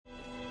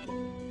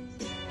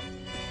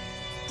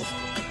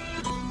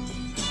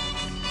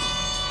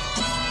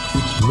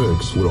It's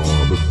mixed with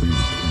all the beat.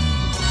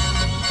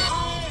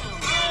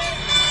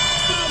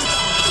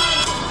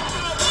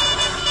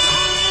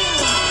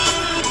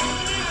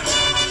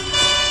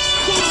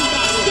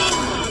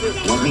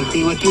 Let me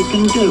see what you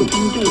can do.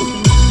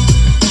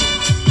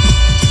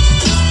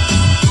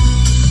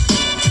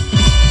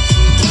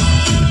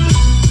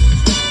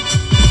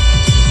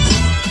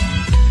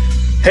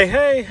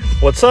 Hey,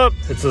 what's up?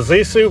 It's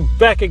Azizu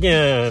back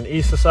again.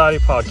 E-Society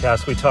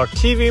Podcast. We talk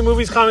TV,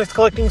 movies, comics,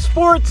 collecting,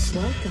 sports,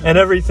 and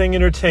everything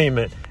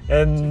entertainment.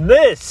 And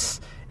this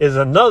is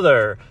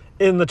another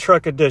In the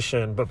Truck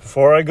edition. But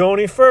before I go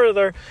any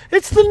further,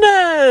 it's the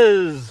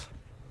Nez!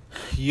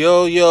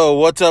 Yo,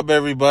 what's up,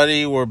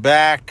 everybody? We're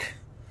back.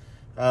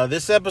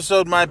 This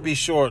episode might be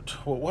short.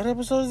 What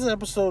episode is this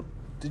episode,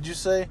 did you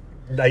say?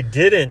 I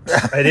didn't.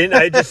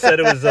 I just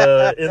said it was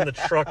In the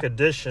Truck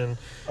edition.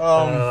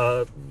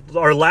 Our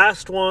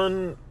last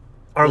one,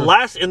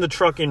 last In the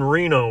Truck in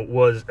Reno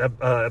was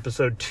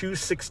episode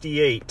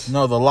 268.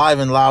 No, the Live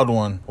and Loud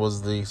one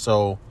was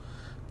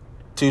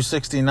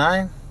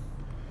 269?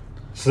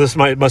 So this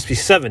must be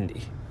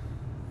 70.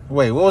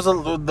 Wait, what was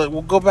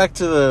we'll go back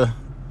to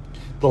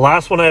the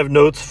last one I have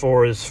notes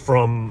for is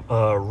from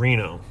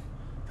Reno.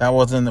 That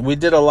wasn't, we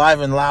did a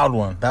Live and Loud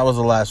one. That was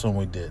the last one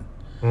we did.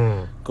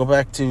 Go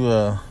back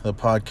to the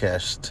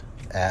podcast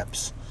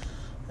apps,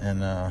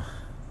 and I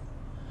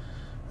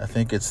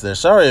think it's there.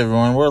 Sorry,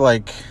 everyone. We're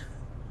like,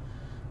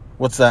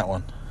 what's that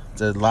one?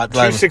 It's a lot.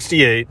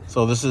 268.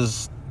 So this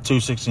is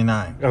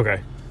 269.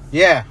 Okay.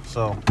 Yeah.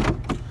 So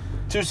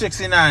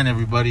 269,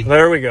 everybody.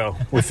 There we go.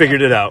 We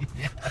figured it out.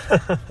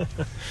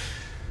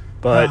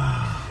 But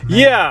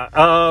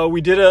yeah,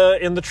 we did a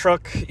In the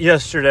Truck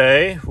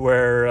yesterday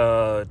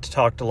where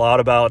talked a lot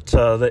about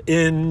the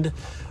end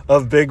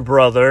of Big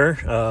Brother.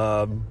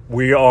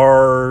 We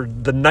are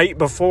the night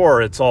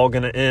before it's all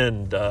going to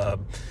end.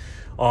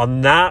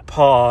 On that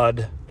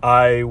pod,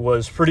 I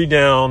was pretty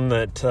down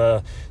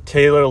that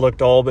Taylor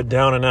looked all but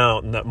down and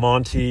out, and that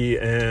Monty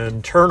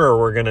and Turner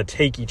were going to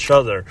take each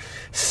other.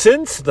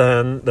 Since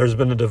then, there's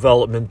been a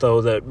development,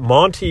 though, that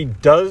Monty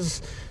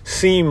does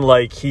seem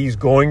like he's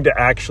going to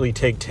actually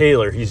take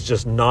Taylor. He's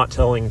just not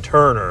telling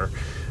Turner.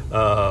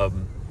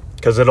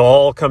 Because it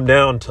all come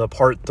down to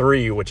part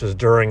 3, which is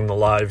during the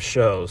live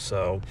show.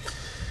 So,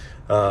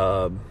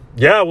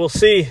 yeah, we'll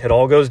see. It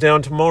all goes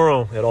down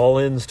tomorrow. It all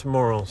ends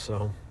tomorrow.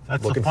 So,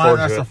 looking forward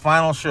to it. That's the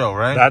final show,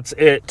 right? That's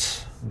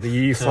it.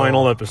 The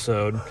final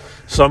episode.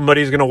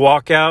 Somebody's going to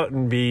walk out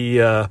and be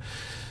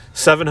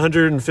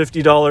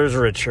 $750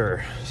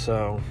 richer.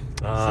 So,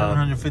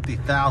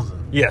 $750,000.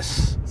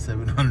 Yes.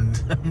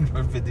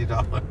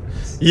 $750.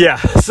 Yeah,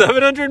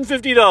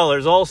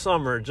 $750 all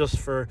summer just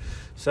for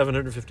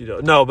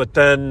 $750. No, but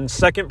then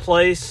second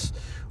place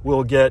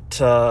will get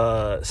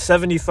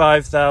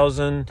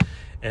 $75,000,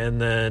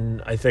 and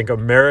then I think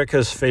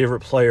America's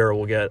favorite player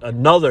will get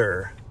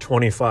another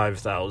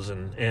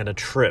 $25,000 and a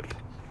trip.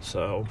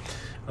 So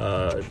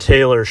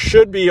Taylor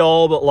should be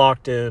all but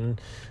locked in.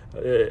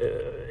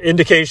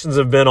 Indications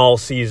have been all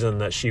season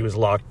that she was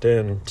locked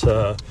in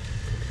to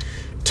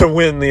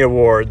win the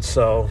award.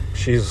 So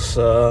she's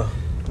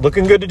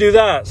looking good to do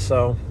that.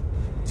 So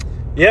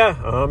yeah,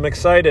 I'm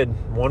excited.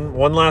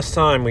 One last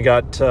time. We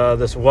got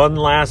this one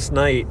last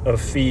night of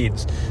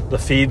feeds. The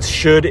feeds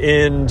should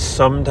end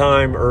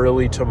sometime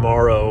early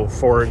tomorrow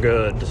for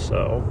good.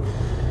 So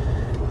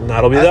and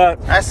that'll be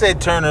that. I say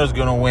Turner's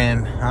going to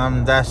win.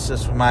 That's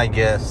just my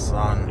guess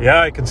on.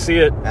 Yeah, I can see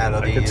it. Out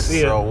of I can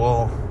see it.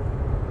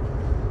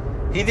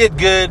 He did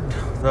good.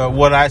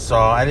 What I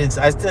saw, I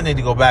still need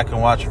to go back and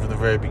watch it from the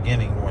very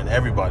beginning when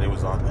everybody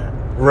was on there.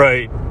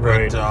 Right.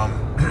 But,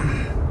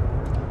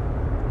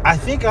 I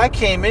think I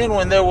came in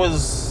when there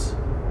was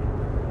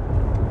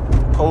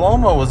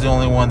Paloma was the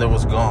only one that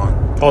was gone.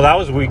 Oh, that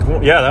was week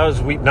 1. Yeah, that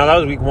was week 1.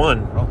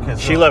 Okay,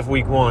 she left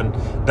week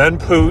 1. Then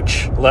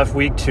Pooch left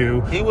week 2.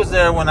 He was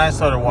there when I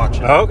started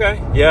watching. Oh,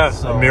 okay, yeah.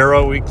 So,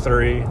 Miro week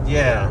 3.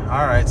 Yeah.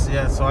 All right.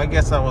 So I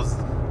guess I was.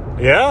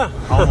 Yeah.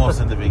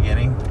 Almost in the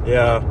beginning.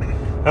 Yeah.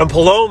 And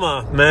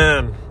Paloma,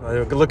 man,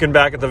 looking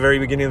back at the very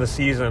beginning of the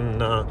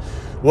season,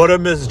 what a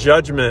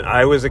misjudgment.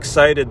 I was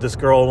excited this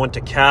girl went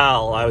to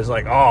Cal. I was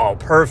like, oh,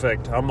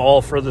 perfect. I'm all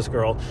for this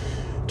girl.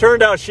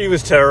 Turned out she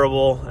was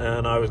terrible,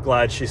 and I was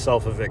glad she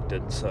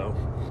self-evicted. So,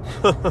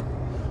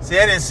 see,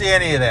 I didn't see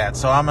any of that,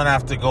 so I'm going to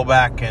have to go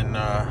back and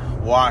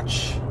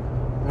watch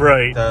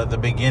the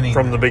beginning.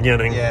 From the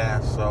beginning.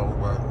 Yeah, so,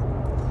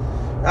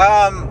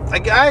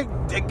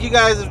 you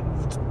guys...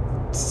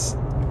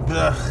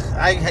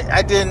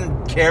 I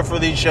didn't care for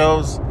these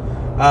shows.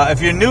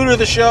 If you're new to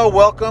the show,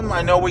 welcome.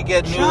 I know we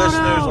get new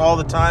listeners all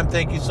the time.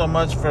 Thank you so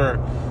much for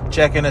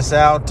checking us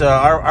out.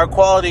 Our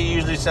quality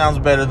usually sounds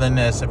better than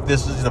this if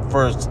this is the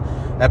first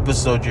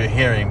episode you're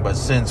hearing. But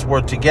since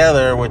we're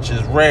together, which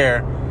is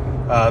rare,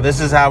 this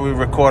is how we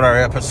record our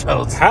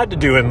episodes. Had to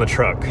do In the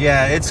Truck.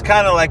 Yeah, it's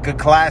kind of like a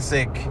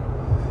classic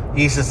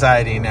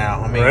E-Society now.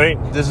 I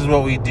mean, This is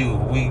what we do.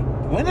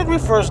 When did we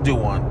first do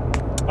one?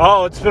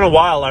 Oh, it's been a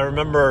while. I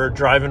remember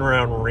driving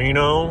around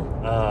Reno.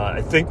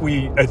 I think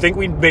we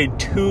made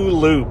 2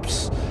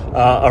 loops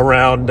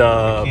around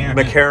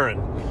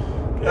McCarran.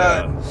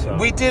 Yeah, so.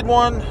 We did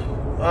one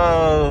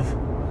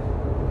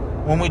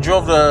when we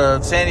drove to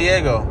San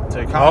Diego to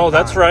Comic-Con. Oh,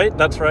 that's right.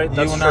 That's true.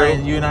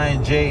 You and I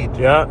and Jade.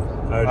 Yeah,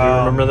 I do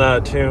remember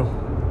that too.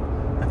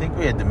 I think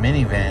we had the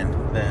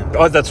minivan then.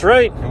 Oh, that's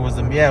right. It was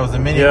the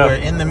minivan. Yeah. We're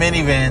in the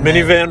minivan.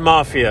 Minivan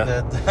Mafia.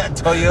 The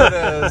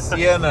Toyota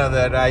Sienna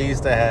that I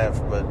used to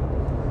have, but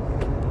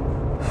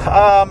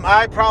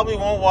I probably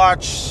won't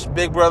watch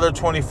Big Brother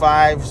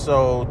 25,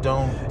 so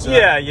don't.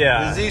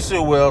 Yeah.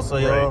 Zissou will, so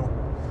you'll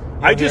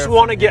I just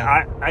want to get.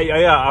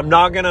 I'm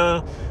not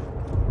gonna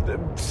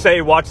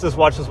say watch this,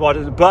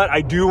 but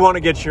I do want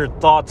to get your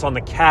thoughts on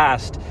the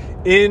cast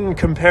in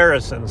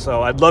comparison.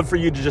 So I'd love for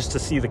you to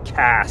see the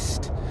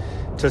cast,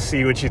 to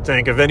see what you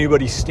think. If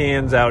anybody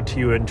stands out to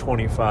you in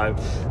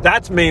 25,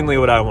 that's mainly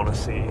what I want to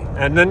see.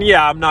 And then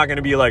I'm not going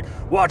to be like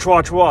watch. So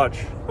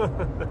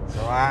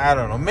I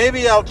don't know.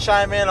 Maybe I'll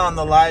chime in on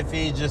the live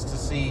feed just to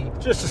see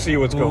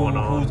what's going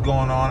on. Who's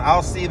going on?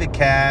 I'll see the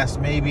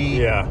cast. Maybe.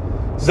 Yeah.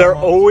 They're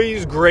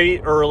always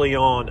great early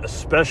on,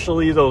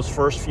 especially those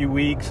first few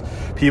weeks.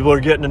 People are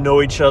getting to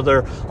know each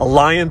other.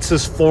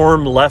 Alliances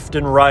form left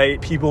and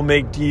right. People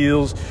make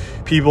deals.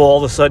 People all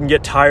of a sudden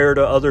get tired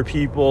of other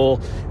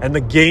people. And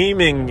the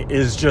gaming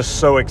is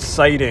just so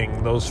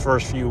exciting those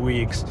first few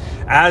weeks.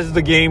 As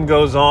the game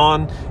goes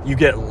on, you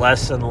get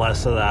less and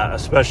less of that,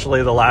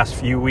 especially the last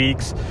few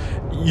weeks.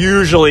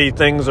 Usually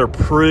things are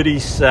pretty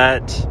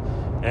set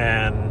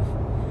and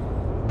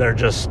they're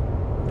just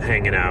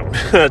hanging out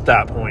at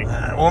that point.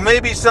 Well,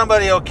 maybe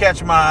somebody will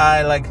catch my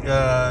eye. Like,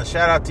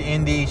 shout out to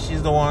Indy.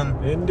 She's the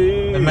one.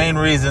 Indy. The main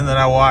reason that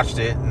I watched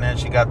it, and then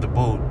she got the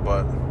boot.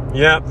 But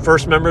yeah,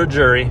 first member of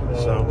jury.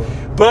 So,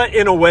 but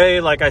in a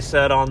way, like I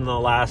said on the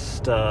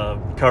last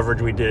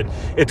coverage we did,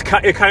 it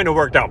kind of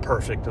worked out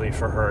perfectly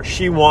for her.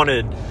 She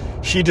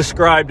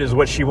described as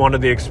what she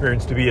wanted the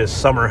experience to be as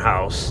summer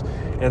house,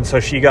 and so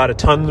she got a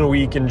ton of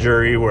week in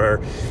jury where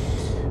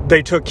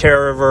they took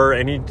care of her.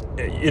 And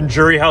in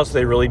Jury House,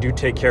 they really do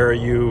take care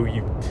of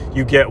you.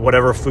 You get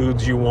whatever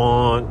foods you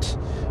want.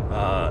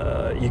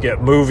 You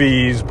get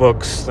movies,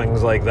 books,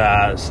 things like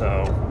that.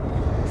 So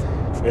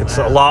it's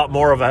a lot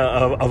more of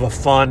a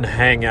fun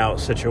hangout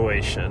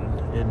situation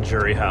in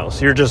Jury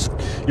House.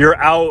 You're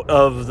out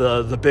of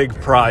the big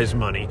prize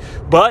money.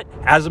 But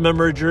as a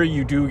member of jury,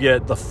 you do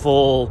get the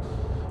full,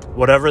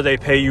 whatever they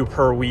pay you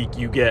per week,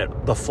 you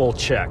get the full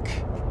check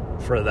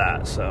for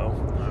that. So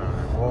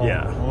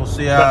we'll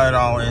see how it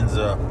all ends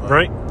up.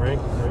 Right.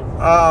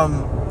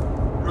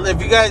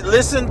 If you guys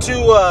listen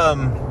to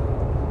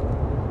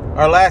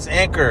our last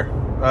anchor,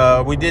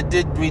 we did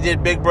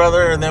Big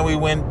Brother, and then we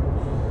went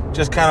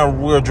we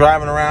were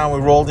driving around. We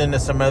rolled into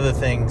some other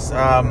things.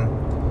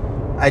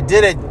 I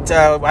did it.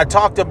 I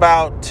talked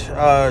about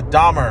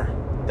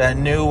Dahmer, that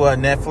new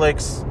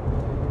Netflix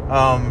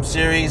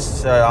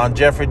series on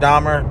Jeffrey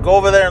Dahmer. Go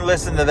over there and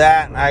listen to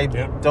that. I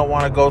don't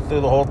want to go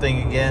through the whole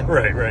thing again.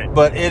 Right.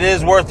 But it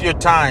is worth your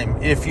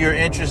time if you're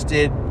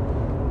interested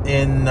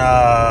in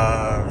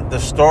the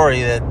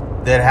story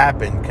that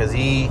happened, because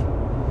he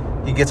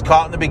gets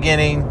caught in the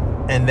beginning,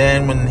 and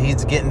then when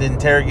he's getting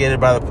interrogated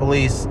by the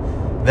police,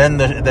 then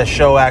the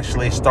show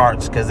actually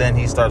starts, because then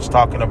he starts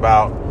talking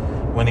about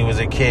when he was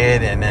a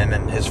kid and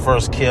then his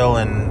first kill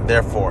and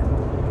therefore.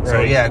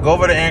 Right. So go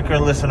over to Anchor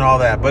and listen to all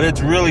that. But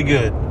it's really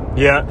good.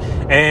 Yeah,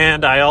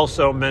 and I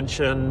also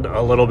mentioned a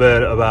little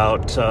bit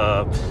about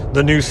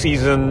the new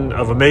season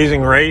of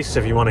Amazing Race,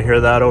 if you want to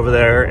hear that over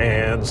there,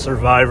 and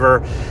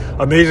Survivor.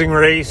 Amazing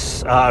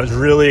Race, I was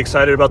really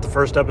excited about the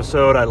first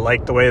episode. I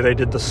liked the way they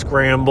did the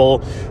scramble,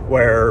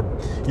 where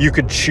you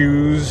could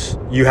choose.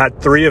 You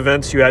had 3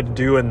 events you had to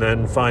do and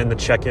then find the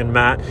check-in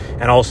mat.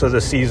 And also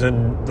the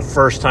season, the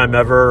first time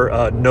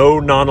ever, no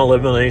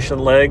non-elimination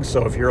legs,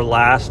 so if you're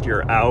last,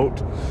 you're out.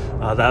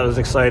 That was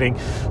exciting.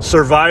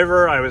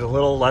 Survivor, I was a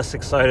little less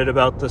excited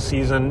about this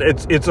season.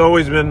 It's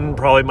always been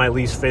probably my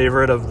least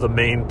favorite of the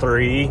main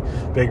 3,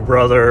 Big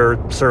Brother,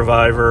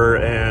 Survivor,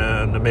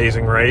 and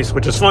Amazing Race,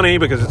 which is funny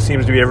because it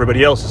seems to be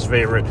everybody else's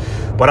favorite.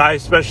 But I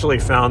especially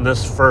found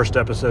this first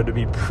episode to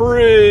be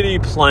pretty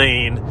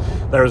plain.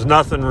 There was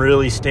nothing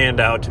really stand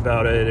out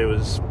about it. It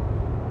was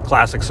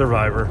classic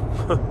Survivor.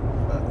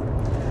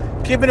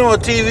 Keeping it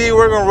with TV,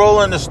 we're going to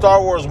roll into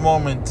Star Wars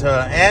moment.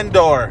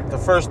 Andor, the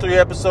first 3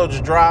 episodes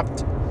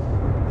dropped.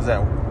 Was that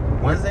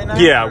Wednesday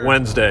night? Yeah,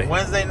 Wednesday.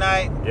 Wednesday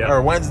night? Yeah.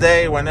 Or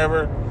Wednesday,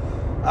 whenever.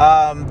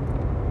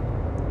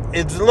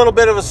 It's a little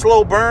bit of a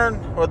slow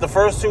burn with the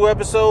first 2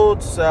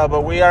 episodes,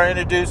 but we are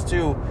introduced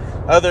to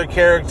other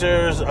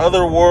characters,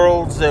 other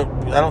worlds that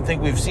I don't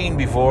think we've seen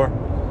before.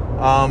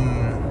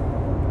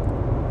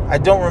 I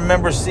don't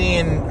remember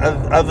seeing,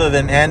 other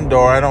than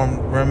Andor, I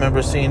don't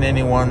remember seeing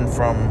anyone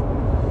from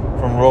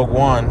Rogue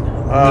One.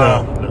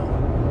 No.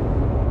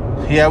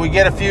 Yeah, we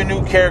get a few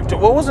new characters.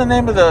 What was the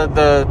name of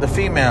the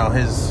female,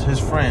 his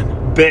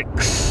friend?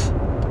 Bix.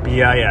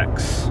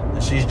 B-I-X.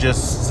 she's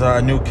just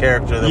a new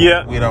character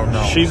that we don't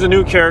know. She's a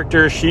new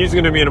character. She's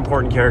going to be an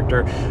important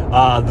character.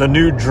 The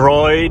new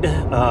droid,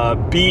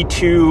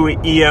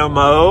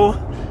 B2EMO,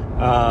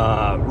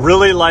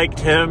 really liked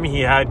him.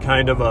 He had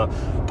kind of a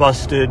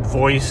busted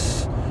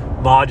voice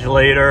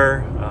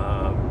modulator.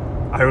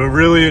 I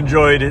really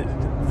enjoyed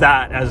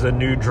that as a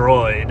new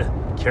droid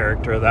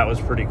character. That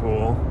was pretty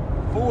cool.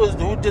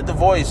 Who did the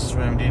voice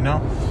for him? Do you know?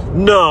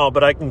 No,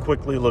 but I can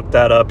quickly look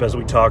that up as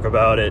we talk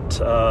about it.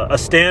 A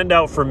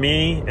standout for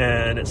me,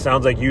 and it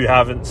sounds like you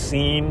haven't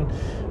seen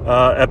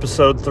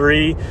episode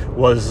 3,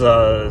 was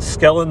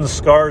Stellan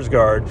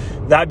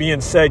Skarsgård. That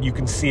being said, you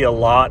can see a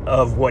lot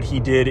of what he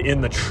did in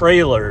the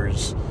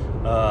trailers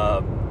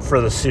for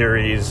the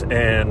series,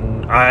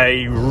 and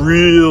I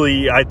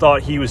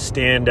thought he was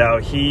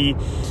standout.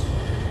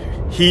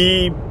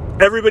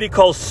 Everybody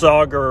calls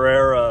Saw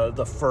Gerrera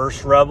the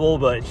first rebel,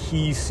 but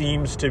he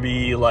seems to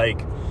be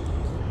like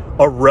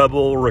a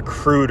rebel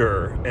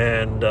recruiter.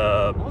 And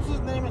what was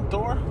his name in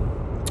Thor?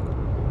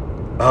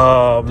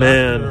 Oh,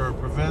 man. Or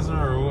Professor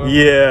or whoever?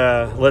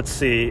 Yeah, let's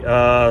see.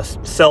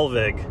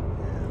 Selvig.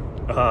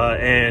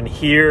 And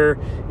here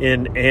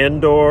in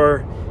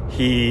Andor,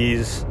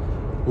 he's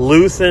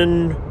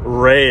Luthen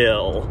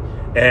Rael.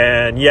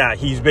 And yeah,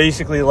 he's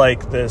basically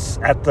like this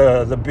at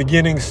the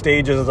beginning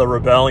stages of the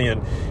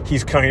rebellion.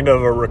 He's kind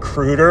of a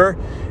recruiter,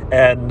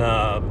 and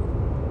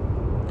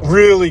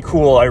really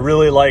cool. I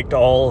really liked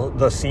all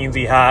the scenes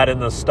he had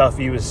and the stuff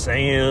he was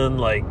saying,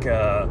 like,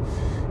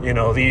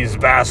 these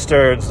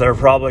bastards, they're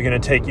probably going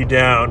to take you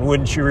down.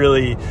 Wouldn't you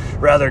really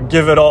rather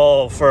give it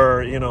all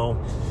for,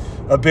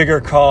 a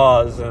bigger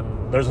cause?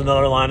 And there's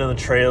another line in the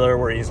trailer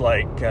where he's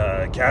like,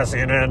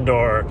 Cassian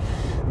Andor,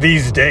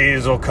 these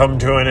days will come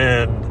to an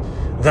end.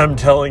 Them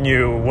telling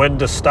you when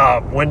to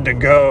stop, when to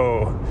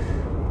go,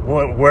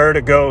 where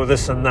to go,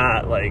 this and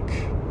that. Like,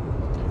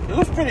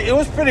 it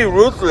was pretty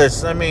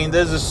ruthless. I mean,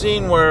 there's a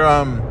scene where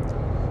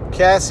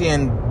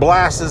Cassian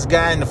blasts this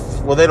guy in the.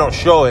 Well, they don't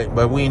show it,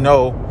 but we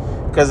know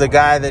because the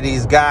guy that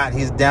he's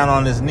down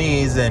on his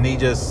knees, and he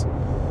just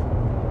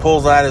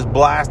pulls out his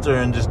blaster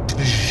and just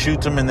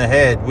shoots him in the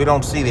head. We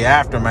don't see the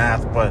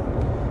aftermath, but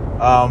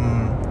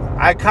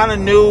I kind of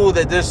knew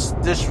that this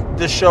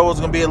show was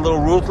going to be a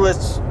little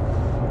ruthless.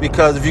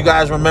 Because if you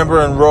guys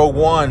remember in Rogue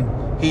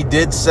One, he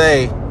did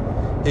say,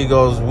 he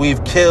goes,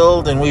 we've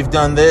killed and we've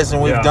done this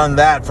and we've done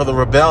that for the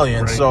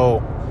rebellion. Right. So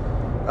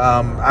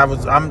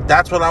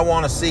that's what I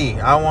want to see.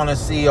 I want to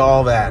see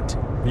all that.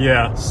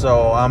 Yeah.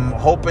 So I'm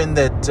hoping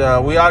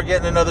that we are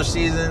getting another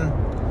season.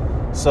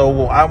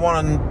 So I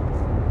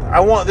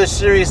want this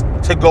series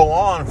to go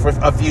on for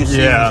a few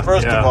seasons,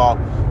 first of all.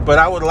 But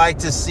I would like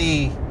to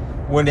see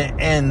when it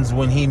ends,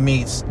 when he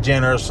meets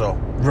Jen Erso.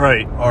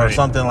 Right. Or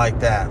something like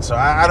that. So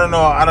I don't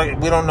know.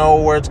 We don't know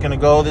where it's going to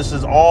go. This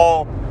is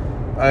all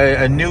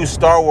a new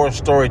Star Wars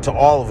story to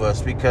all of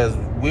us, because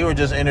we were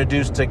just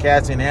introduced to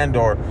Cassian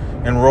Andor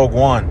in Rogue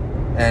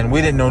One, and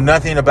we didn't know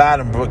nothing about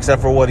him except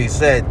for what he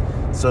said.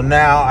 So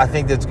now I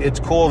think that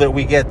it's cool that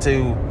we get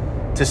to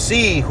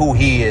see who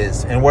he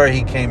is and where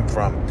he came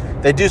from.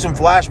 They do some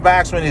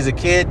flashbacks when he's a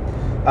kid.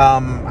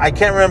 I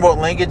can't remember what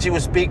language he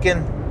was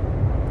speaking.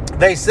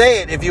 They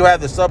say it if you have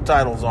the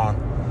subtitles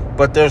on.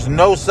 But there's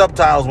no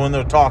subtitles when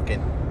they're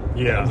talking.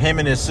 Yeah. Him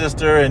and his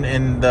sister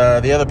and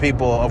the other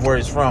people of where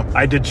he's from.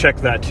 I did check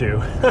that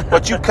too.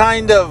 But you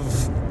kind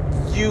of...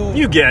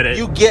 You get it.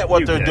 You get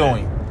what they're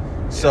doing.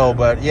 So,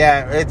 but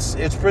yeah, it's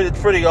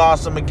pretty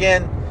awesome.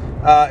 Again,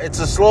 it's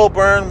a slow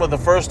burn with the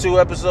first 2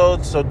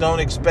 episodes, so don't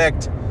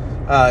expect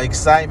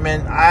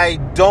excitement. I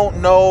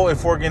don't know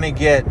if we're going to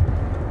get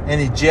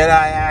any Jedi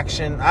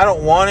action. I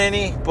don't want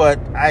any,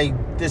 but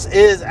this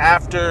is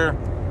after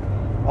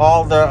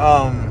all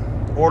the...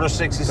 Order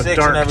 66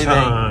 and everything.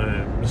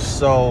 Times.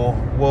 So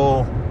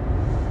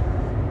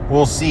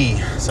we'll see.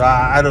 So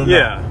I don't know.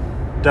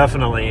 Yeah,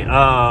 definitely.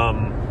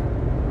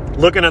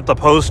 Looking at the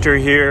poster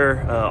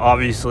here,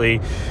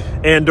 obviously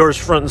Andor's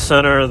front and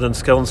center, then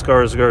Stellan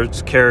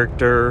Skarsgård's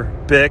character,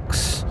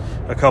 Bix,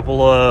 a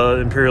couple of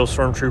Imperial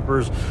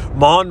Stormtroopers,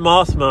 Mon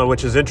Mothma,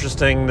 which is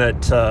interesting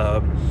that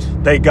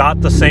they got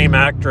the same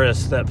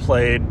actress that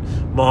played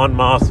Mon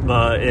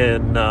Mothma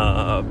in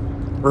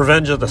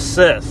Revenge of the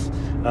Sith.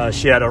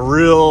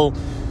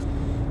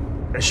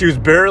 She was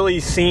barely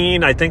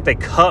seen. I think they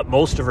cut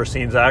most of her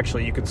scenes,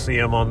 actually. You can see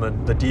them on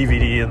the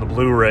DVD and the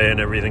Blu-ray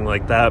and everything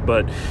like that.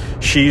 But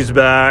she's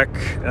back.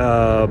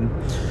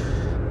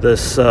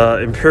 This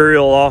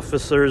Imperial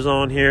officer's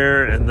on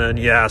here. And then,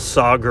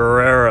 Saw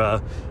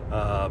Gerrera.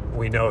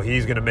 We know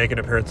he's going to make an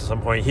appearance at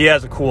some point. He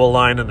has a cool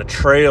line in the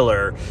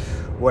trailer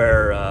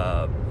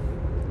where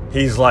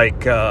he's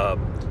like...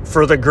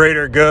 for the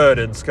greater good,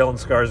 and Stellan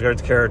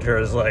Skarsgård's character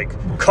is like,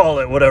 call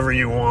it whatever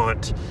you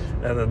want,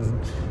 and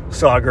then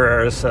Saw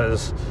Gerrera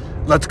says,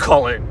 let's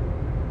call it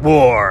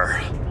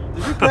war.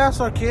 Did you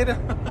pass Arcata?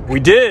 We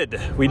did,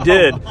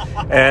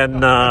 and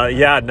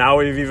now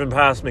we've even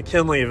passed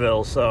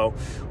McKinleyville, so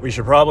we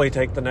should probably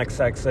take the next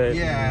exit.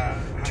 Yeah,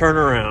 and turn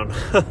around.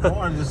 I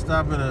wanted to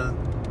stop at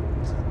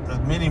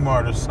mini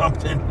mart or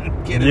something.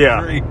 Get a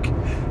Yeah. drink.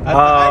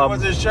 I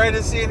wasn't trying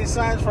to see any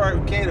signs for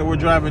Arcata. We're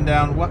driving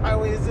down. What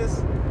highway is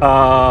this?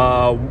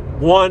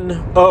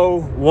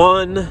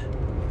 101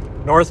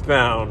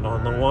 northbound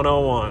on the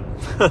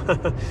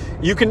 101.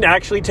 You can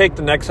actually take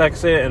the next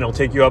exit and it'll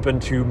take you up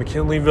into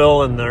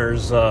McKinleyville, and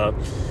there's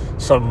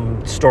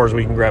some stores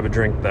we can grab a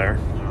drink there.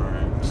 All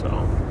right. So,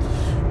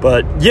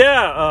 but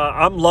yeah,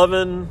 I'm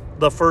loving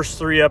the first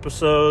 3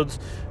 episodes.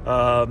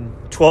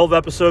 12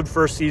 episode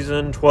first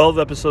season, 12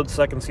 episode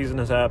second season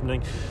is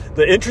happening.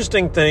 The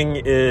interesting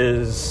thing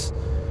is,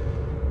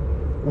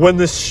 when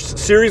this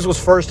series was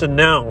first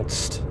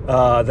announced,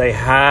 they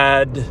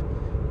had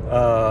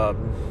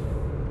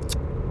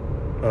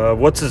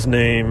what's his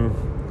name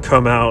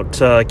come out,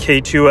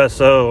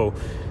 K2SO,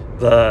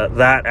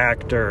 that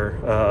actor,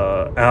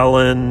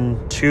 Alan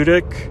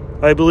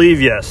Tudyk, I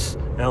believe. Yes,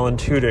 Alan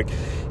Tudyk.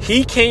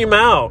 He came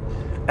out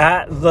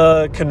at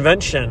the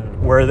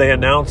convention where they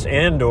announced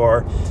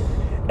Andor,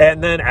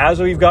 and then as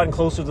we've gotten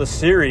closer to the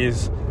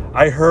series,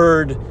 I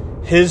heard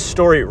his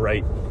story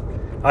right.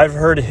 I've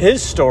heard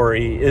his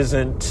story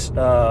isn't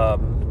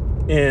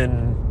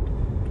in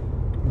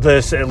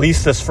this, at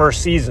least this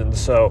first season.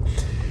 So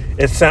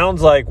it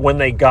sounds like when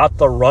they got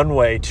the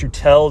runway to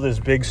tell this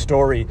big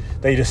story,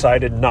 they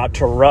decided not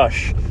to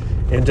rush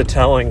into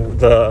telling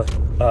the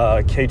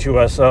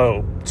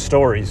K2SO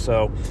story.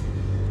 So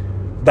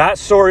that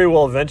story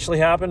will eventually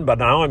happen, but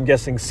now I'm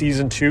guessing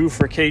season 2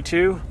 for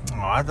K2.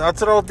 Oh,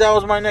 that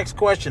was my next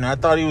question. I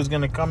thought he was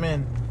going to come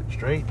in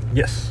straight.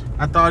 Yes.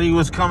 I thought he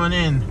was coming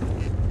in.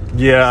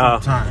 Yeah.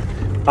 Sometime.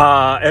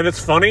 And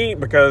it's funny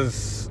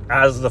because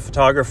as the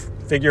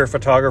figure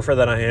photographer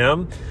that I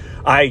am,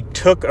 I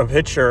took a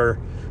picture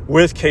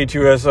with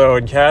K2SO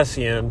and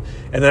Cassian,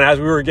 and then as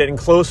we were getting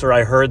closer,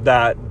 I heard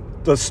that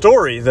the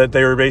story that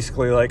they were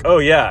basically like, oh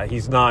yeah,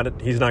 he's not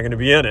going to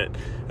be in it.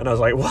 And I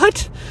was like,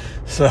 what?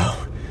 So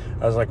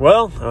I was like,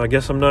 well, I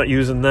guess I'm not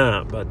using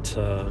that, but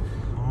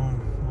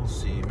we'll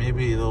see.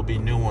 Maybe there'll be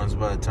new ones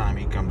by the time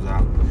he comes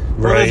out. Well,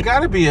 right. There's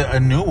got to be a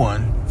new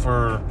one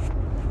for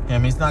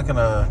him. He's not going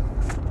to...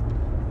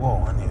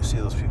 Whoa, I didn't even see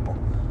those people.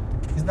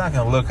 He's not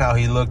going to look how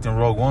he looked in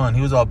Rogue One.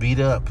 He was all beat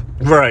up.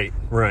 Right.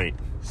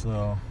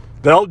 So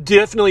That'll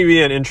definitely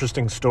be an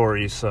interesting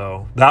story,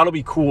 so that'll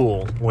be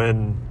cool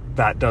when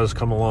that does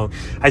come along.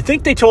 I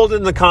think they told it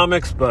in the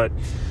comics, but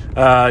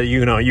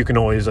you can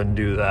always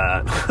undo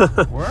that.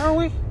 Where are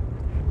we?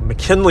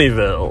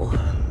 McKinleyville.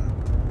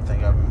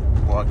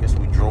 I guess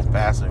we drove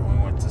past it when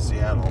we went to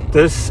Seattle.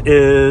 This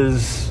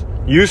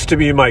used to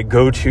be my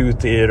go-to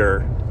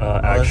theater,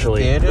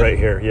 actually. Theater? Right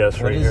here. Yes,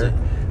 What right is here.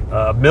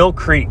 Mill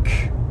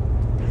Creek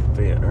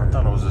Theater. I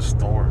thought it was a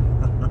store.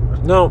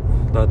 No,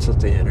 that's a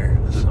theater.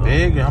 Is it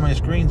big? How many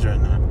screens are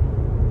in there?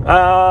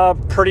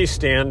 Pretty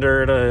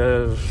standard.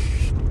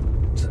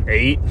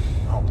 8.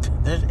 Oh,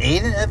 there's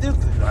 8 in there? It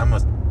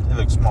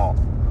looks small.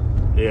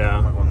 Yeah.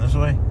 Am I going this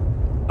way?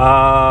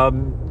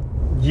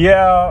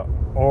 Yeah,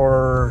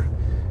 or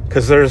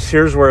because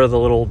here's where the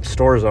little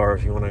stores are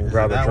if you want to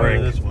grab a That way or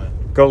drink. this way?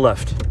 Go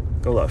left.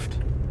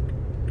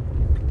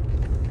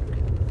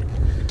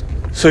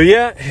 So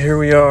yeah, here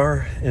we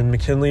are in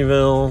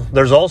McKinleyville.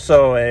 There's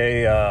also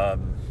a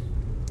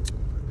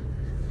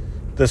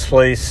this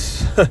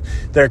place.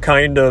 They're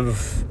kind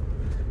of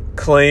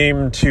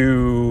claim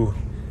to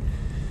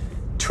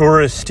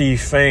touristy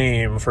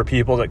fame for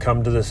people that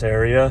come to this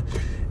area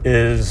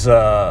is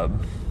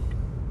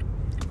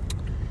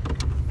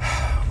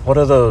what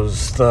are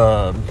those,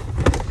 the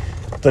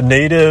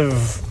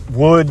native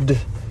wood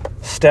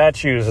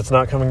statues? It's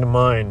not coming to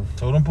mind.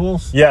 Totem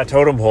poles? Yeah,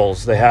 totem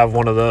poles. They have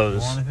one of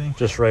those Want anything?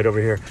 just right over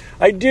here.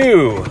 I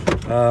do.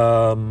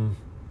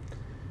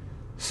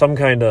 Some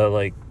kind of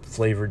like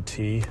flavored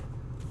tea.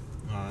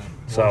 All right.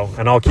 So,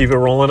 and I'll keep it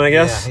rolling, I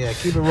guess. Yeah,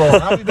 keep it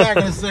rolling. I'll be back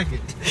in a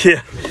second.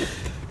 Yeah.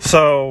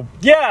 So,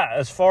 yeah,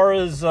 as far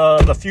as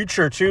the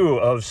future, too,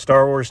 of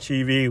Star Wars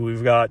TV,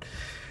 we've got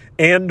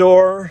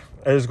Andor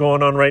is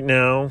going on right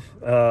now.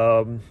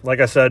 Like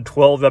I said,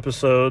 12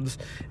 episodes.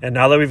 And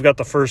now that we've got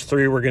the first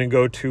 3, we're going to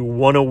go to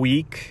 1 a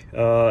week.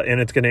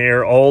 And it's going to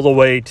air all the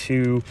way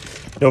to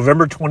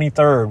November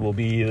 23rd will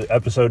be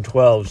episode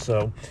 12.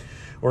 So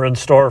we're in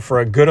store for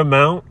a good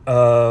amount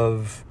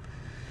of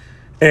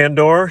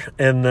Andor.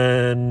 And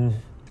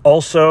then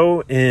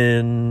also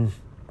in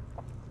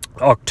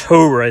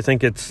October, I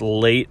think it's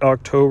late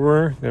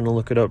October, I'm going to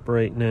look it up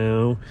right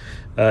now,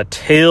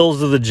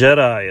 Tales of the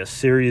Jedi, a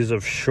series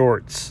of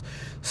shorts.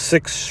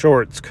 6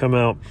 shorts come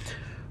out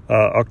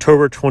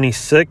October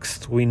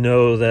 26th. We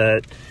know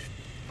that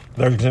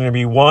there's going to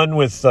be one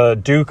with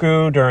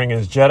Dooku during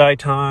his Jedi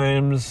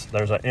times.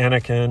 There's an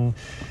Anakin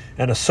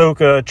and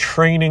Ahsoka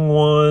training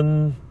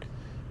one.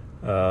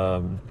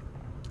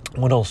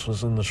 What else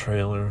was in the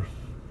trailer?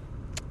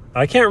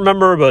 I can't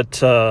remember,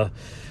 but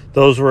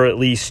those were at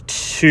least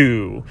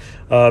 2.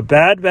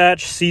 Bad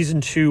Batch Season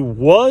 2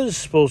 was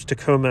supposed to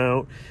come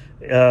out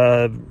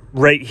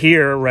right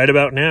here, right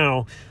about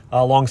now,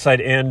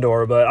 alongside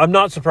Andor, but I'm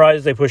not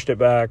surprised they pushed it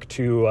back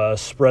to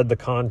spread the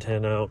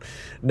content out.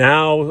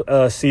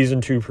 Now,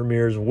 season 2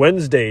 premieres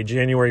Wednesday,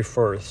 January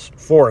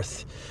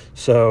 4th.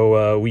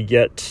 So we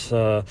get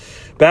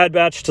Bad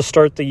Batch to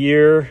start the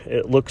year.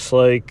 It looks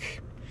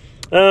like,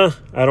 I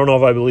don't know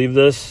if I believe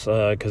this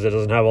because it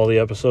doesn't have all the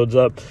episodes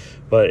up,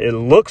 but it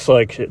looks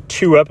like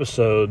 2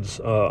 episodes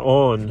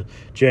on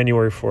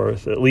January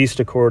 4th, at least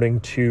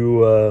according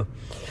to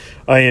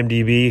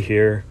IMDb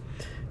here.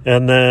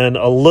 And then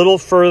a little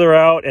further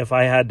out, if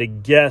I had to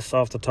guess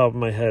off the top of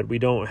my head, we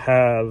don't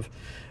have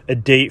a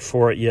date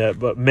for it yet,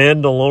 but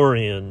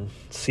Mandalorian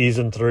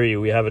Season 3,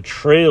 we have a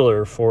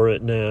trailer for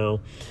it now.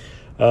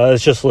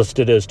 It's just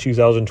listed as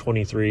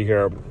 2023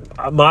 here.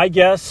 My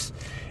guess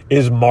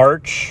is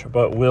March,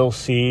 but we'll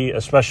see,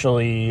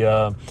 especially...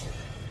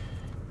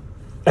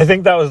 I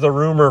think that was the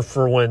rumor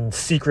for when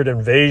Secret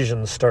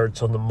Invasion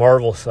starts on the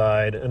Marvel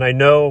side. And I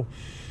know,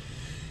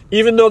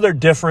 even though they're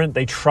different,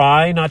 they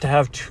try not to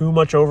have too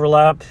much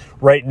overlap.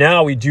 Right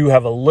now, we do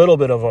have a little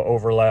bit of an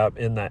overlap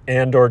in that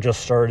Andor just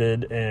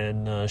started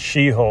and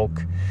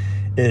She-Hulk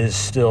is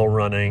still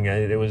running.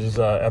 It was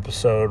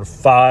episode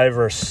 5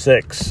 or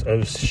 6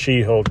 of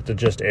She-Hulk that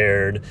just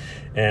aired.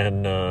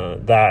 And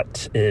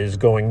that is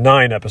going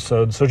 9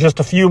 episodes. So just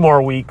a few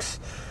more weeks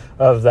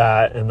of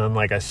that, and then,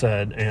 like I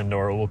said,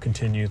 Andor will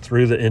continue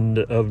through the end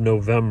of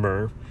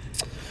November.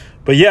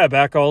 But yeah,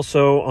 back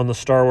also on the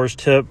Star Wars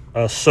tip,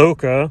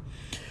 Ahsoka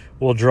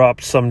will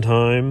drop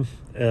sometime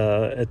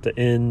at the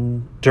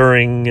end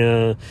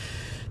during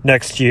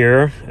next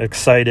year.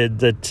 Excited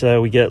that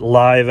we get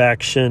live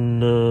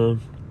action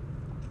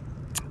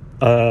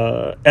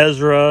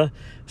Ezra,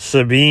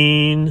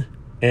 Sabine,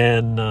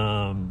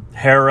 and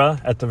Hera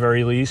at the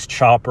very least.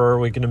 Chopper,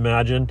 we can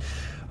imagine.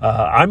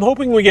 I'm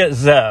hoping we get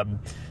Zeb.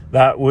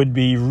 That would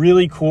be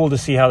really cool to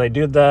see how they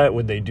did that.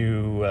 Would they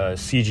do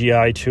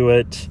CGI to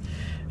it?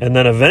 And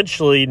then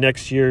eventually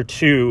next year,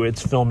 too,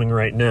 it's filming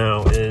right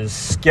now, is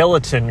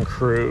Skeleton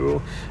Crew.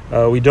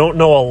 We don't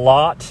know a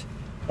lot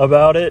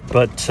about it,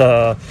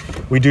 but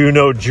we do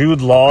know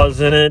Jude Law's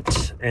in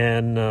it.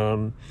 And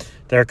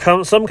there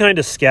are some kind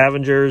of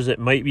scavengers. It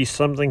might be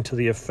something to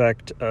the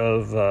effect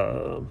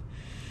of...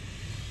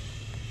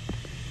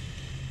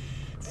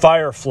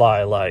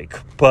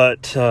 Firefly-like,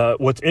 but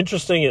what's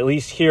interesting, at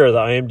least here, the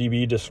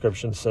IMDb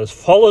description says,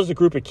 follows a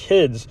group of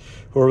kids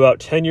who are about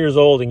 10 years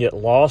old and get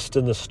lost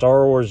in the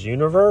Star Wars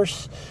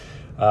universe.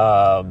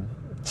 So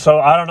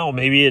I don't know,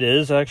 maybe it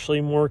is actually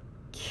more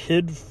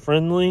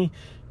kid-friendly.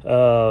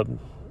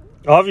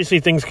 Obviously,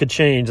 things could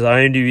change. The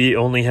IMDb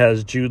only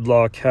has Jude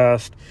Law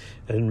cast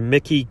and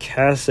Mickey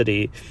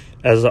Cassidy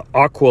as an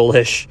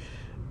Aqualish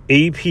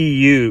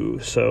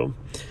APU, so...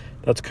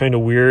 That's kind of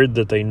weird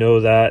that they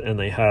know that and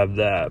they have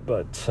that.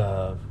 But,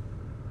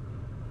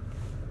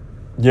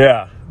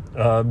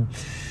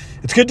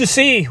 it's good to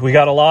see. We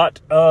got a lot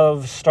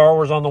of Star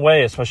Wars on the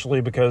way,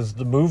 especially because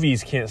the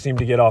movies can't seem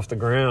to get off the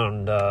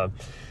ground.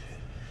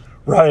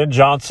 Rian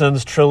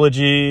Johnson's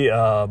trilogy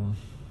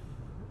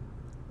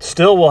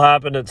still will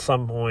happen at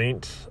some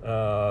point,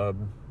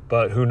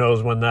 but who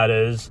knows when that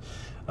is.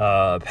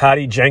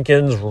 Patty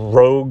Jenkins'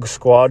 Rogue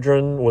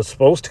Squadron was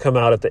supposed to come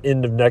out at the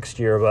end of next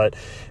year, but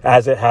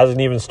as it hasn't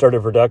even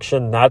started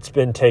production, that's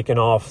been taken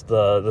off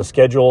the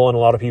schedule, and a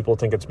lot of people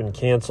think it's been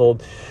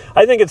canceled.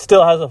 I think it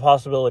still has a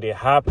possibility of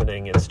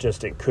happening. It's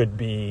just it could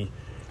be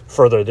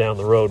further down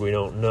the road. We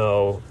don't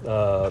know.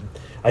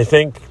 I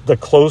think the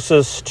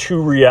closest to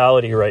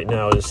reality right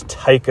now is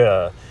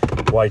Taika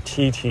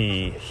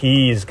Waititi.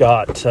 He's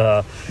got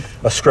a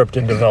script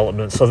in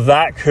development, so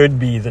that could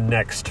be the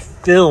next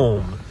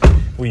film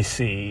we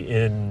see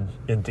in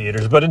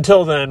theaters. But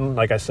until then,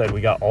 like I said, we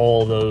got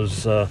all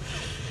those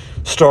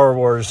Star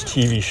Wars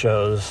TV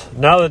shows.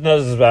 Now that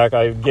Nez is back,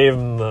 I gave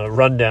him the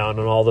rundown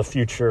on all the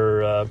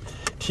future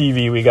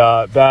TV. We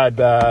got Bad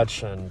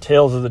Batch and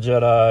Tales of the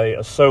Jedi,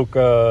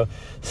 Ahsoka,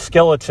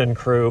 Skeleton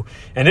Crew.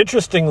 And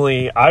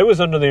interestingly, I was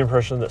under the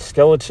impression that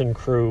Skeleton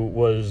Crew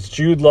was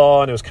Jude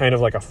Law, and it was kind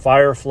of like a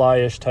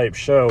Firefly-ish type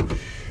show.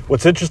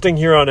 What's interesting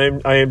here on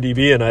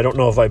IMDb, and I don't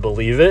know if I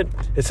believe it,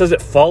 it says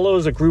it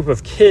follows a group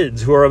of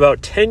kids who are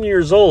about 10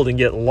 years old and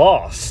get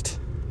lost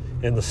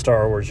in the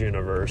Star Wars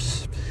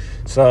universe.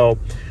 So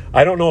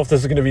I don't know if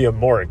this is going to be a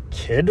more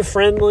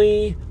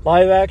kid-friendly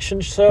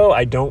live-action show.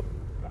 I'd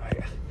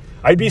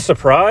be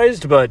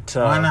surprised, but...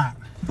 Why not?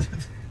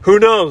 Who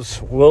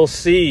knows? We'll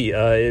see.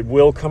 It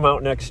will come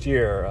out next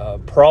year.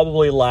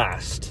 Probably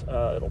last.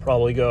 It'll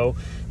probably go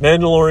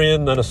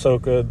Mandalorian, then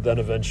Ahsoka, then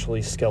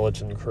eventually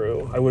Skeleton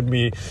Crew. I wouldn't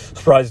be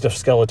surprised if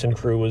Skeleton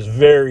Crew was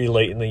very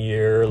late in the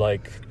year,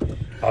 like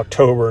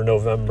October,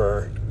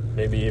 November,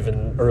 maybe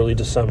even early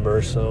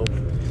December. So,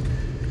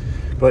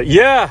 but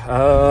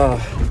yeah,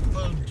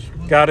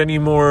 got any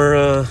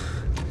more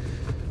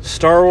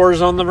Star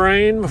Wars on the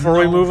brain before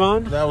we move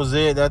on? That was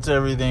it. That's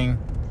everything.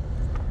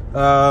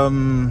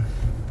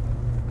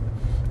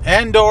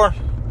 Andor,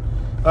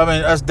 I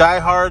mean, us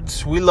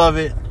diehards, we love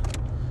it,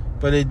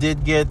 but it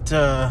did get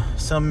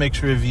some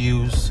mixed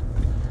reviews,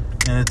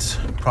 and it's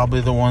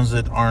probably the ones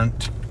that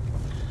aren't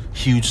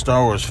huge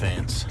Star Wars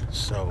fans.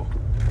 So,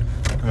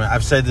 I mean,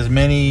 I've said this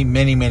many,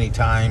 many, many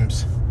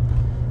times.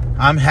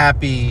 I'm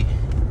happy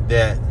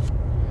that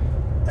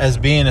as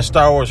being a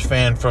Star Wars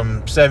fan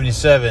from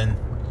 77,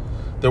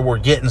 that we're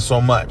getting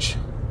so much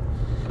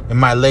in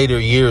my later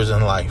years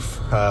in life.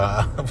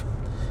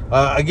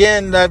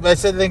 Again, I think I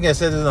said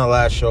this in the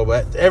last show,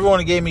 but everyone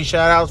who gave me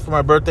shout outs for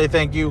my birthday,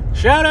 thank you.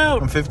 Shout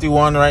out! I'm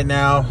 51 right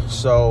now,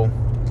 so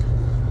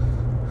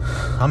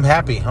I'm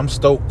happy. I'm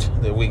stoked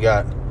that we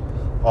got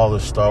all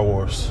this Star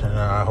Wars, and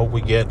I hope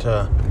we get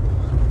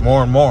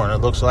more and more, and it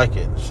looks like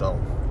it. So,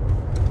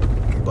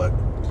 but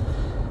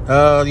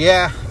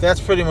yeah, that's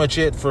pretty much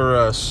it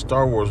for a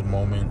Star Wars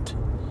moment.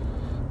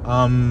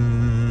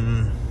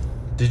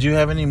 Did you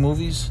have any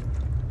movies?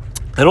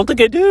 I don't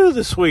think I do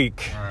this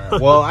week. All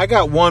right. Well, I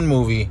got one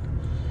movie.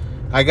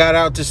 I got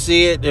out to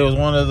see it. It was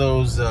one of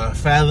those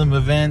Fathom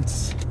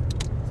events.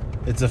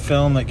 It's a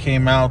film that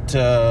came out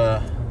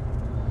last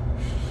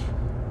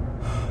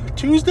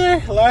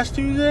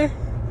Tuesday.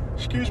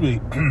 Excuse me.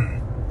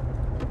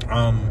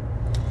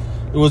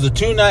 It was a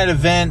 2-night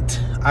event.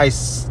 I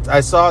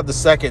saw it the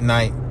second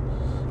night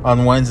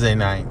on Wednesday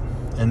night,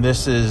 and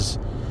this is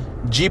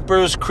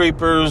Jeepers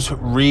Creepers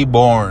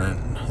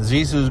Reborn.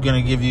 Zisu's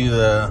going to give you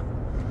the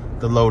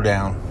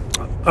lowdown.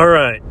 All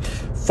right.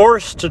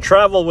 Forced to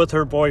travel with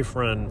her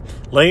boyfriend,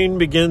 Lane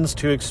begins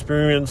to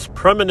experience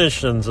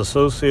premonitions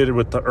associated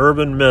with the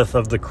urban myth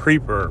of the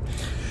Creeper.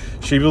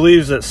 She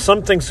believes that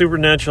something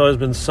supernatural has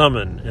been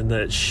summoned and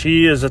that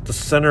she is at the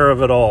center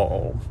of it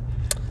all.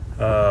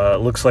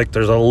 Looks like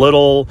there's a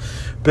little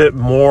bit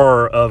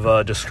more of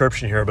a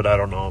description here, but I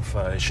don't know if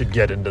I should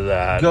get into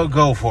that.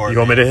 Go for it. You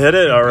want me to hit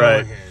it? All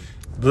right. Go ahead.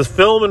 The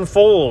film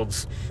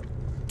unfolds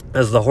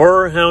as the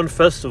Horror Hound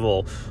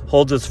Festival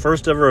holds its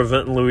first ever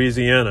event in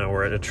Louisiana,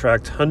 where it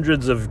attracts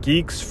hundreds of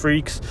geeks,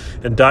 freaks,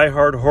 and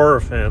die-hard horror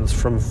fans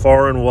from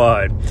far and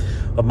wide.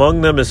 Among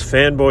them is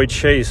fanboy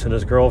Chase and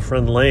his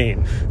girlfriend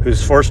Lane,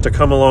 who's forced to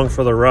come along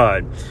for the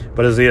ride.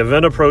 But as the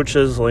event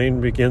approaches, Lane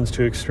begins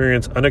to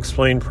experience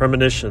unexplained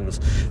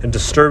premonitions and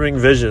disturbing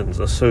visions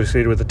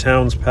associated with the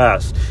town's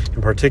past,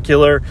 in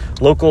particular,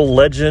 local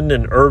legend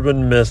and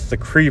urban myth, the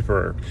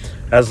Creeper.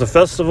 As the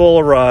festival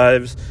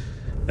arrives,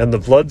 and the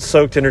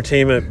blood-soaked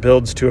entertainment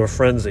builds to a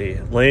frenzy,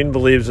 Lane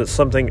believes that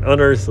something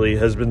unearthly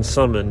has been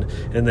summoned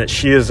and that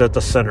she is at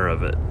the center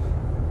of it.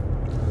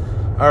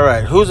 All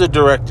right, who's it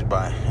directed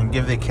by? And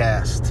give the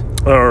cast.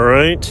 All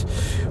right,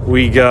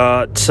 we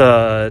got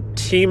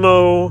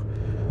Timo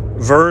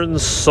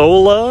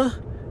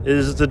Vernsola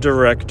is the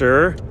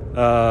director.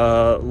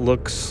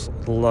 Looks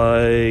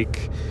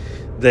like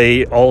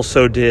they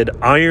also did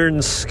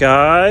Iron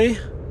Sky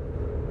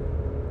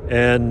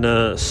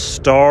and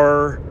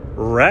Star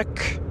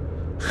Wreck.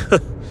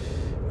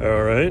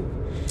 All right.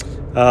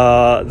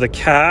 The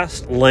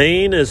cast: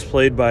 Lane is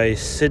played by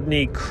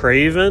Sidney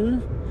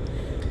Craven.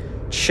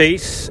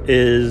 Chase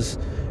is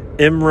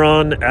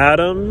Imran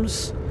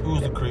Adams.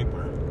 Who's the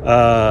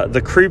Creeper?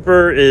 The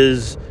Creeper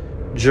is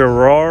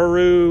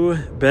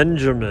Jeraru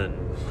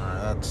Benjamin.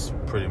 That's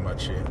pretty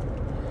much it.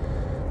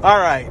 All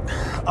right.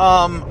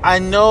 I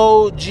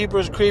know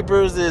Jeepers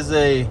Creepers is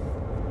a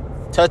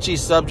touchy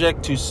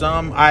subject to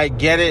some. I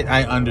get it.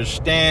 I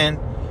understand.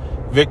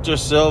 Victor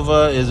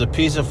Silva is a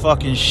piece of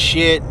fucking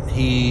shit.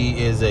 He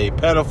is a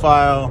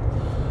pedophile.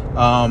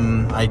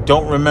 I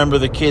don't remember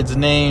the kid's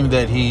name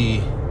that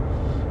he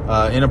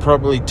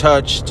inappropriately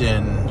touched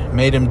and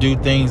made him do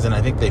things, and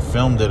I think they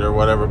filmed it or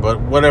whatever,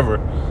 but whatever.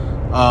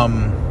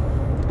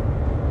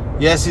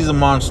 Yes, he's a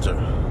monster.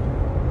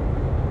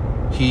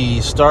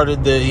 He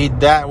started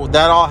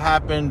that all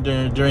happened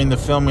during the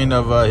filming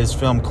of his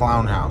film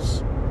Clown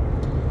House.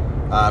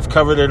 I've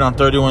covered it on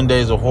 31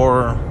 Days of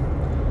Horror.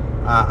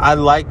 I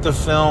like the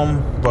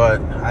film,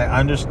 but I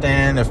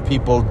understand if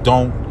people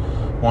don't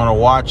want to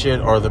watch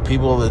it, or the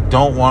people that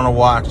don't want to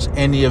watch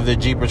any of the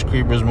Jeepers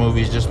Creepers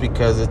movies just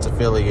because it's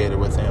affiliated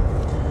with him.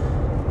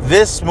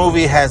 This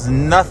movie has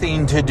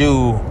nothing to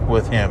do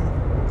with him,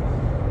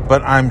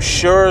 but I'm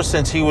sure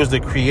since he was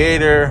the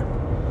creator,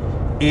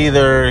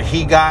 either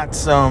he had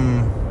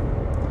to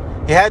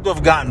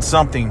have gotten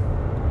something.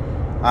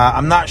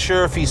 I'm not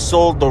sure if he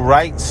sold the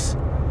rights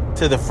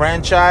to the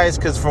franchise,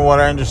 because from what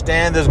I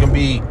understand, there's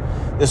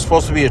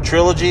supposed to be a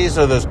trilogy,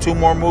 so there's 2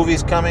 more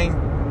movies coming.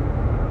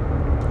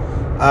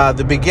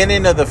 The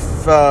beginning of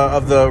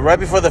right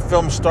before the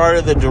film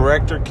started, the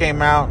director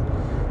came out,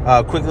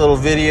 quick little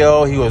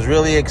video. He was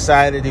really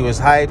excited. He was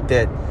hyped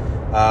that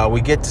we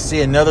get to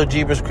see another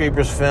Jeepers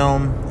Creepers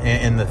film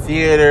in the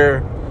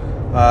theater.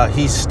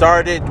 He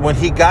started, when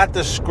he got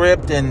the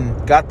script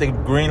and got the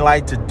green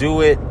light to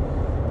do it,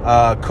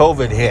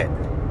 COVID hit.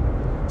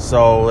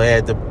 So they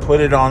had to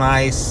put it on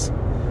ice.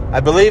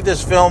 I believe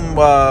this film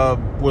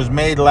was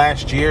made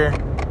last year,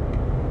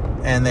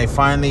 and he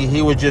kind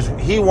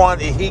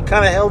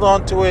of held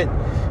on to it.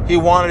 He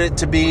wanted it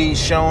to be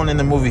shown in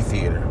the movie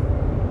theater.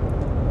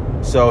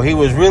 So he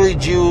was really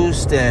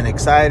juiced and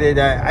excited.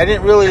 I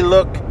didn't really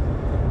look.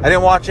 I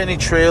didn't watch any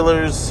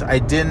trailers. I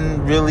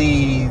didn't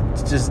really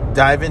just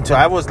dive into it.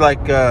 I was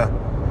like,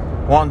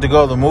 wanting to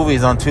go to the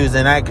movies on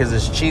Tuesday night because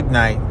it's cheap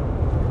night.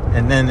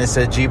 And then it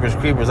said Jeepers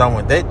Creepers. I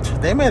went,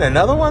 they made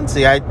another one?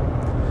 See, You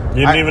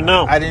didn't even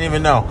know. I didn't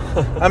even know.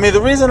 I mean, the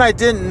reason I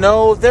didn't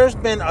know, there's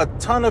been a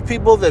ton of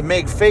people that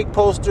make fake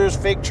posters,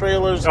 fake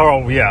trailers.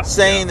 Oh, yeah.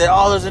 Saying that,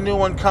 oh, there's a new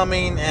one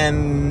coming,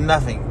 and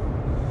nothing.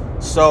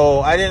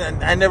 So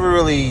I never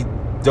really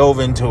dove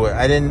into it.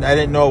 I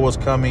didn't know it was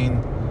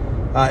coming.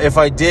 If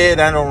I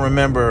did, I don't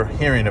remember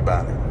hearing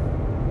about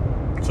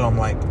it. So I'm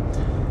like,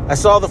 I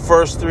saw the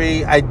first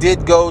three. I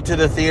did go to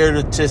the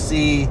theater to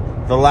see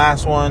the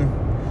last one,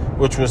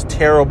 which was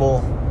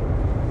terrible.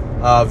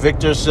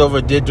 Victor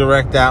Silva did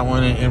direct that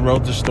one and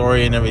wrote the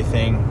story and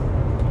everything.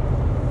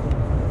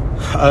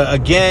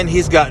 Again,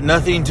 he's got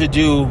nothing to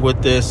do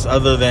with this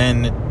other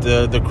than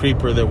the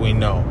creeper that we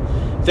know.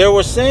 They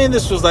were saying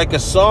this was like a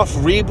soft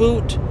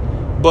reboot,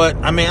 but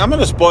I mean, I'm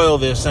going to spoil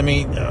this. I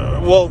mean,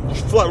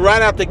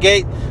 right out the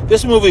gate,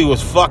 this movie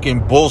was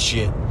fucking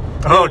bullshit.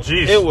 Oh,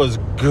 jeez. It was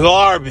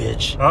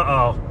garbage.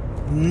 Uh-oh.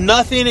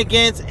 Nothing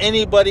against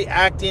anybody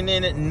acting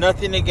in it.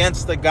 Nothing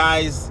against the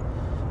guys.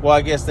 Well,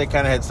 I guess they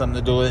kind of had something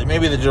to do with it.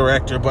 Maybe the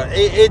director. But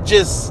it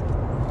just...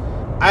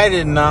 I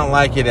did not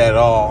like it at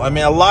all. I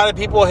mean, a lot of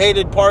people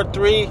hated Part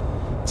 3.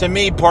 To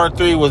me, Part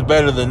 3 was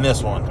better than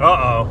this one.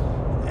 Uh-oh.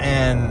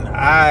 And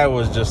I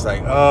was just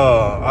like,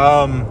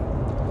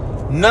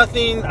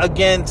 nothing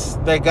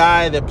against the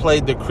guy that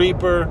played the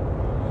creeper.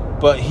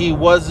 But he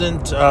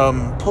wasn't...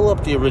 pull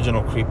up the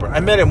original creeper.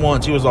 I met him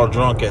once. He was all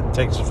drunk at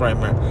Texas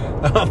Frightmare.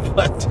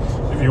 But...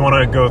 If you want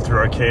to go through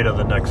Arcada,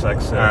 the next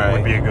exit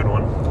would be a good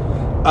one.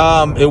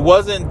 It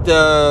wasn't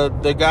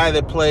the guy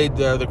that played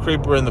the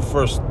creeper in the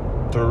first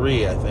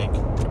 3, I think.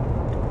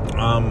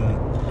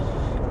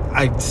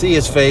 I see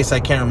his face. I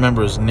can't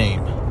remember his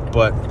name.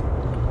 But...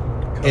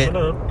 Coming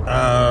up.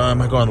 Am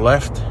I going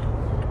left?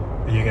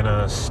 You're going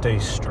to stay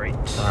straight.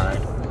 All right.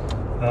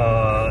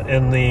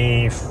 In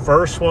the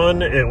first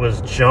one, it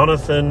was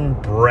Jonathan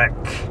Breck.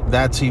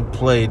 He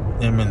played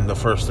him in the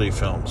first 3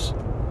 films.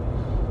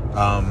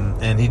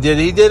 And he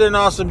did an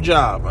awesome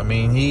job. I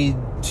mean, he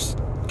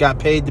got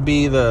paid to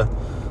be the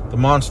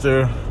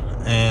monster,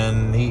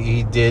 and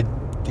he did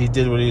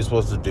what he was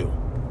supposed to do.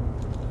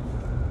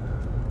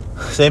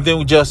 Same thing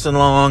with Justin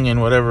Long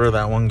and whatever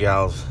that one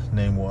gal's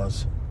name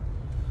was,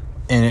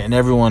 and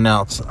everyone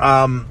else.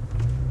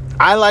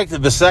 I liked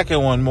the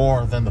second one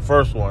more than the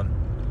first one.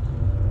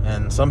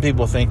 And some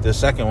people think the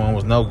second one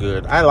was no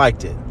good. I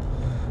liked it.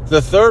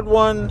 The third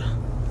one,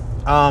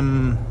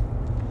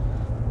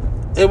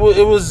 it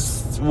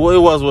was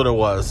what it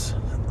was.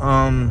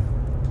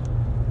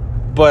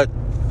 But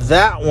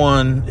that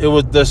one, it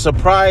was the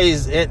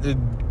surprise.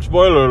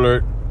 Spoiler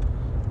alert: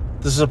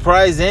 the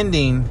surprise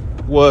ending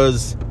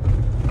was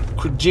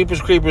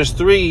Jeepers Creepers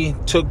 3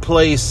 took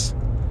place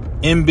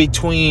in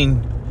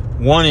between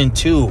 1 and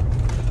 2,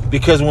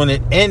 because when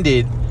it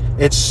ended,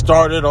 it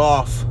started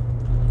off.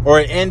 Or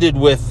it ended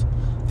with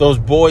those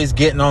boys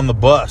getting on the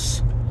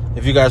bus.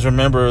 If you guys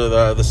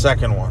remember the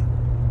second one.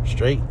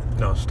 Straight?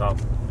 No, stop.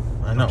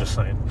 I know. I'm just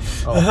saying.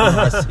 Oh,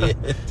 I see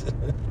it.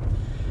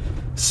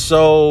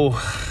 So,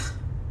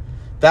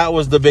 that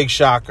was the big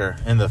shocker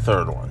in the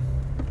third one.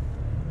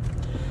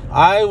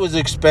 I was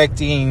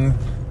expecting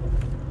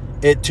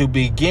it to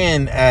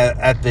begin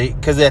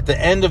because at the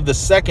end of the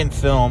second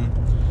film,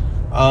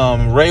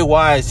 Ray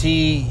Wise,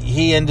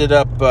 he ended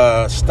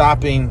up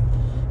stopping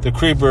the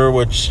creeper,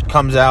 which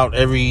comes out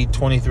every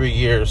 23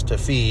 years to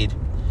feed.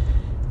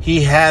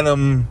 He had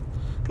him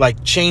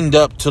like chained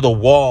up to the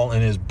wall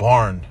in his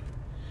barn,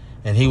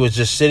 and he was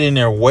just sitting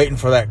there waiting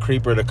for that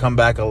creeper to come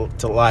back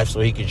to life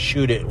so he could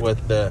shoot it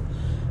with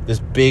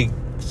this big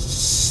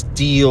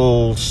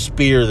steel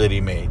spear that he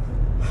made.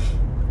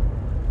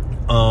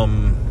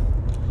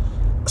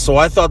 So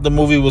I thought the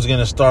movie was going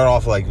to start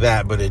off like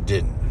that, but it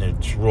didn't.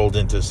 It rolled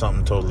into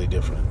something totally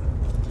different.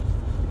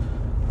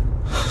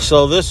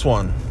 So this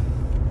one,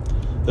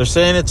 they're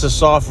saying it's a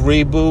soft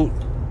reboot.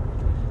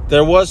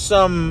 There was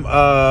some...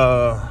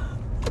 let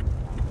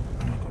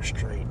me go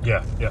straight.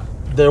 Yeah.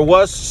 There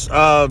was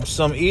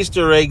some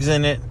Easter eggs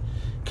in it,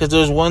 because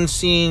there's one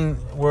scene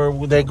where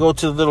they go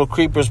to the little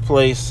creeper's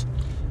place,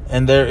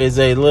 and there is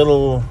a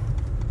little...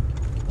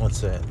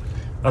 What's that?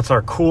 That's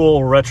our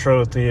cool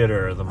retro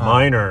theater, the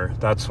Minor.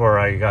 That's where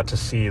I got to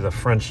see the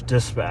French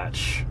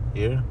Dispatch.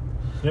 Here?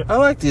 Yep. I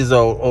like these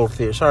old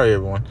theaters. Sorry,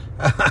 everyone.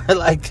 I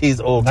like these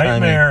old timey.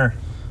 Nightmare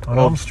on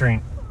Elm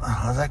Street.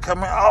 Oh, is that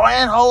coming? Oh,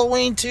 and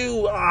Halloween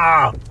too.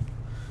 Ah,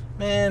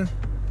 man.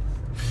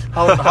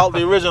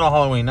 The original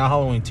Halloween, not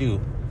Halloween 2.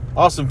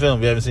 Awesome film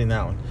if you haven't seen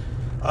that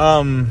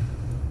one.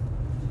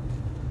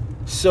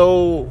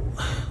 So,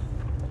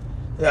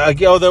 there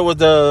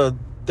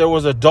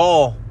was a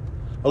doll,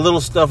 a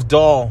little stuffed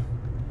doll,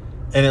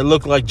 and it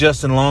looked like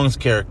Justin Long's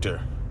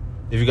character.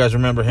 If you guys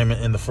remember him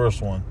in the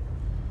first one.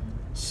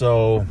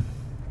 So,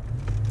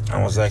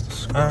 I was like,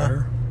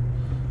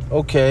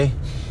 okay.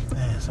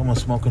 Man,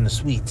 someone's smoking the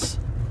sweets.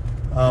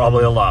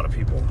 Probably a lot of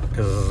people,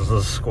 because this is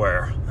a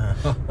square.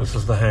 This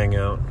is the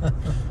hangout.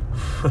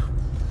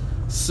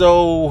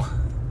 So,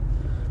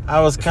 I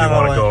was kind of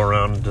want like, to go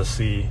around to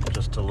see,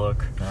 just to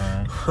look. all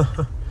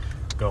right.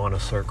 Go in a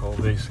circle,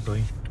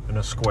 basically, in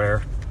a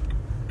square.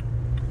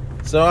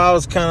 So I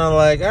was kind of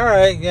like, all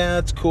right, yeah,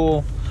 that's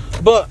cool.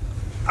 But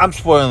I'm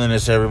spoiling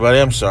this, everybody.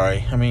 I'm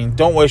sorry. I mean,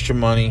 don't waste your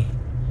money.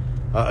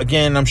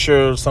 Again, I'm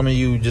sure some of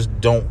you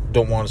just don't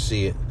want to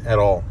see it at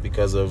all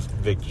because of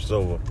Victor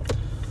Silva.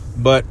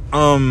 But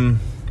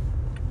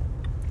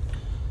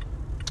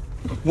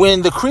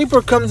when the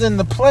creeper comes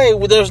into play,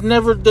 there's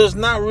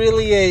not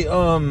really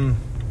a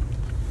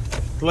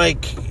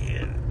like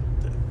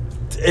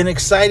an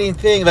exciting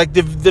thing. Like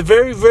the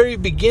very, very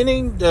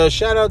beginning,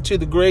 shout out to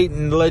the great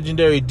and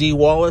legendary Dee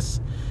Wallace.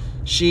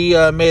 She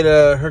made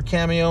her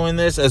cameo in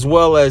this, as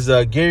well as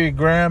Gary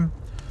Graham,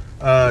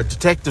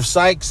 Detective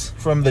Sykes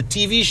from the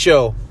TV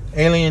show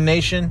Alien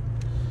Nation.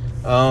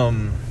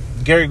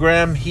 Gary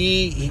Graham,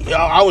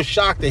 I was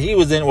shocked that he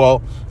was in.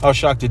 Well, I was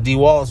shocked that Dee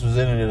Wallace was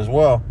in it as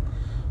well.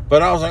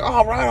 But I was like,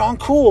 oh, right on,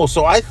 cool.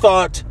 So I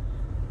thought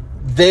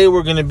they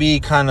were going to be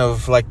kind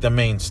of like the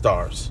main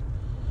stars.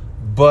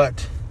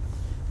 But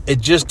it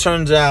just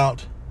turns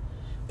out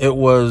it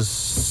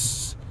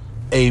was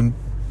a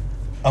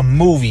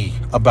movie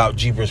about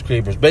Jeepers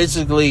Creepers.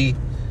 Basically,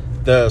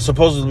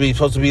 supposed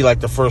to be like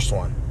the first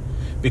one.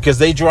 Because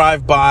they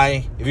drive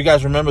by, if you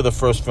guys remember the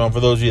first film, for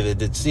those of you that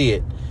did see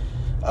it,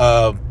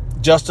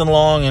 Justin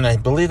Long and I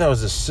believe that was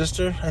his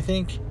sister, I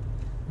think,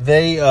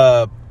 they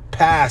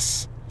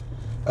pass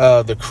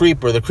the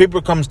creeper. The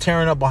creeper comes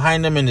tearing up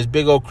behind them in his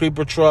big old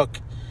creeper truck.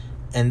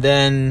 And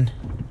then,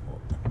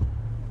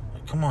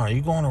 come on, are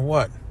you going or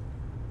what?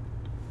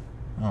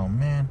 Oh,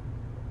 man.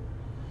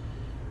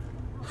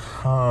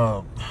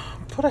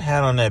 Put a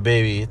hat on that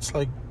baby. It's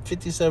like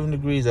 57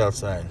 degrees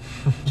outside.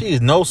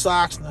 Jeez, no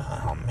socks?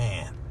 Oh,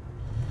 man.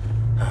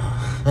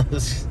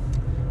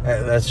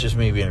 That's just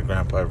me being a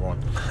grandpa, everyone.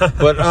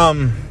 But,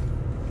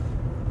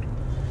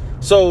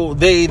 so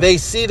they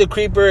see the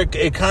creeper.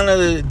 It kind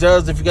of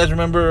does, if you guys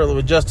remember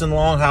with Justin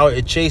Long, how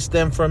it chased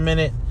them for a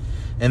minute.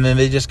 And then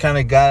they just kind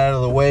of got out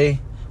of the way.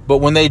 But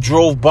when they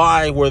drove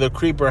by where the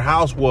creeper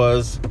house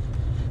was,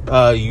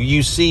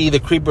 you see the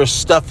creeper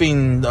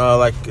stuffing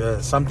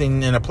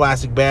something in a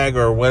plastic bag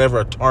or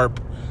whatever, a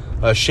tarp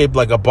shaped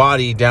like a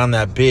body down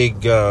that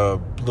big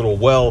little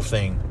well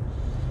thing.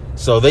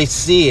 So they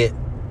see it,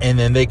 and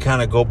then they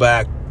kind of go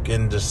back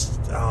and just,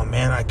 oh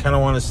man, I kind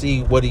of want to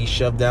see what he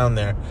shoved down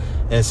there.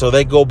 And so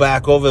they go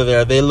back over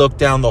there. They look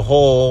down the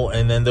hole,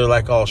 and then they're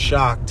like all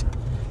shocked.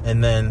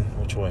 And then,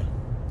 which way?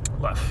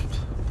 Left.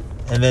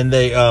 And then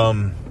they,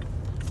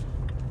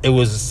 it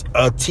was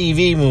a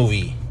TV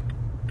movie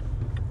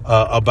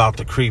about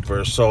the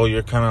creeper. So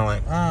you're kind of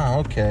like, oh,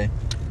 okay.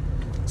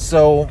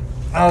 So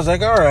I was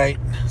like, all right.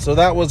 So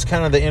that was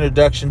kind of the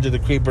introduction to the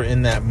creeper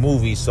in that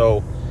movie.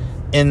 So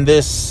in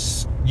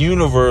this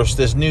universe,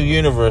 this new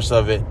universe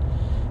of it,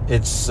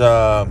 it's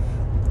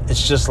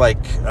just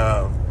like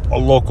a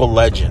local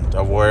legend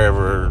of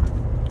wherever,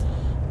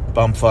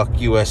 bumfuck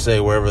USA,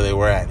 wherever they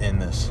were at in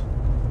this.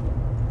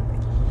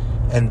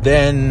 And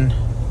then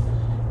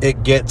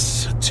it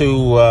gets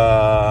to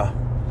a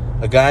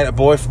guy, a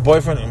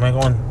boyfriend. Am I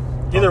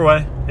going? Either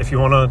way, if you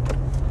want to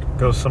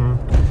go some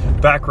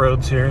back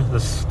roads here,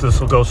 this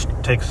will go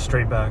take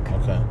straight back.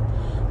 Okay.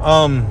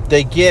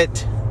 They get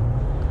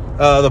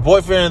the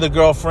boyfriend and the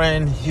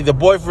girlfriend. The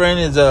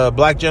boyfriend is a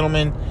black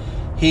gentleman.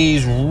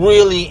 He's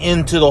really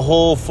into the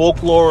whole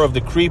folklore of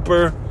the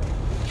creeper.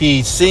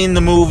 He's seen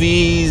the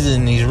movies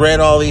and he's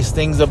read all these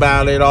things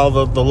about it, all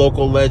the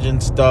local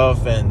legend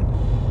stuff, and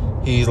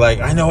he's like,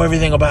 I know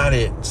everything about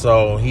it.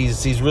 So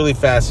he's really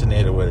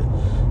fascinated with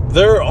it.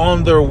 They're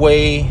on their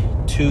way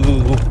to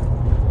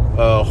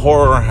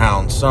Horror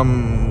Hound,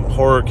 some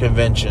horror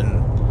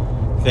convention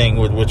thing,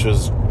 which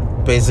was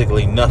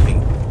basically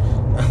nothing.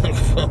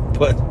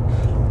 But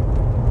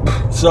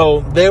so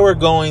they were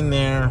going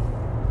there,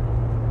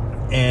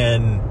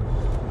 and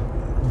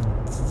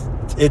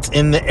it's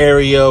in the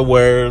area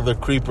where the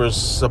creeper's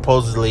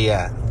supposedly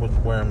at.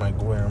 Where am I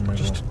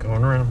Just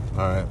going around.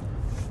 All right.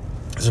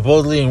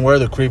 Supposedly in where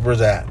the creeper's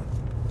at.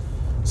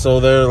 So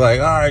they're like,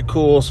 all right,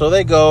 cool. So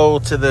they go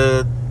to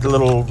the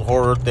little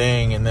horror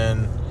thing, and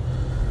then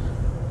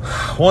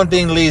one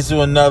thing leads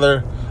to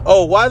another.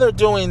 Oh, while they're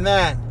doing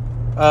that,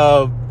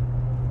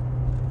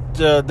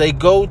 they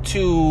go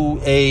to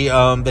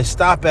they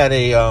stop at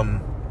a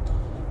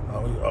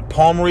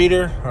palm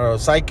reader or a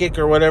psychic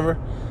or whatever.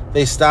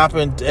 They stop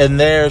and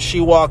there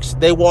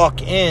they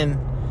walk in,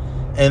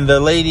 and the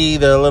lady,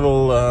 the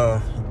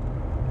little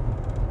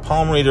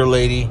palm reader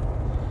lady,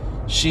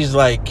 she's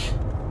like,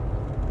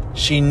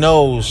 she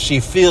knows, she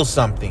feels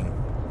something.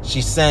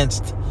 She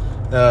sensed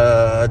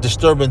a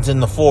disturbance in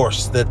the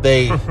force that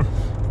they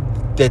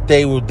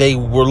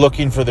were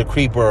looking for the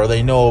creeper, or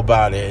they know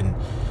about it. And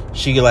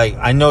she like,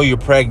 I know you're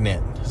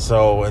pregnant.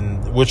 So,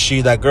 and which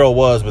that girl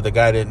was, but the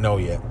guy didn't know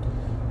yet.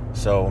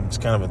 So it's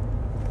kind of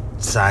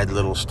a side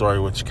little story,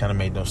 which kind of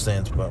made no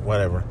sense, but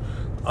whatever.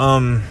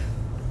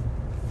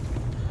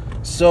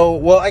 So,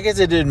 well, I guess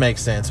it did make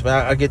sense,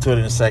 but I'll get to it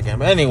in a second.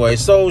 But anyway,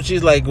 so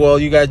she's like, well,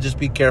 you guys just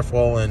be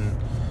careful and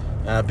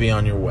be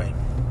on your way.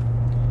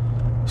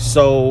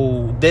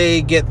 So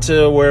they get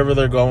to wherever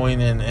they're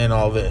going and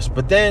all this.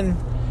 But then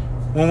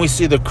when we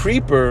see the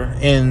creeper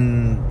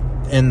in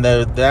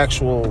the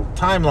actual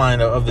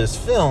timeline of this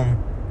film,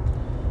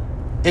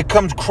 it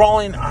comes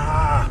crawling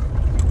out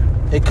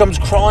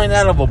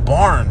of a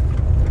barn.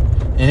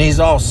 And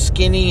he's all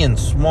skinny and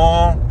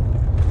small.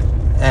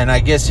 And I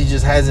guess he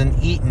just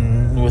hasn't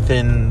eaten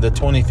within the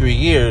 23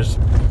 years.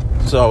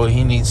 So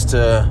he needs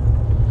to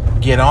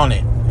get on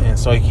it. And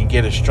so he can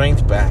get his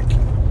strength back.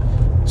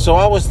 So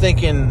I was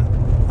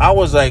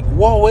like,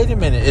 whoa, wait a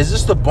minute. Is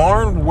this the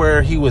barn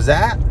where he was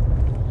at?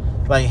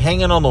 Like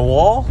hanging on the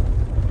wall?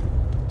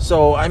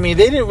 So, I mean,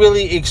 they didn't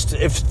really...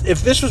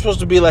 if this was supposed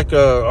to be like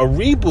a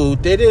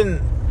reboot, they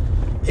didn't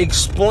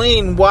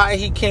explain why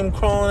he came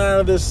crawling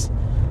out of this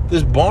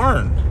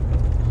barn.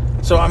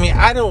 So, I mean,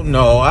 I don't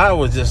know. I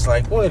was just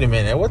like, wait a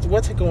minute.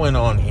 What's going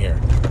on here?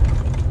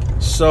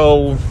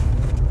 So...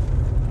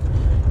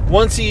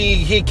 once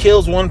he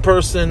kills one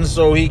person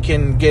so he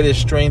can get his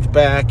strength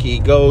back, he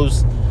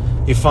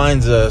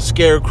finds a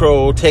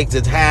scarecrow, takes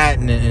its hat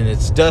and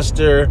its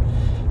duster.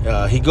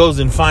 He goes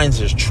and finds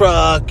his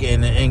truck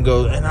and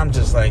goes, and I'm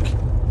just like,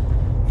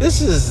 this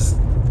is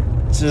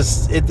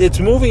just, it's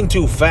moving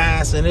too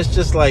fast, and it's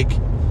just like,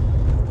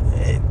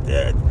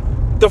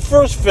 the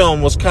first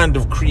film was kind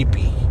of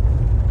creepy.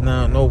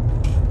 No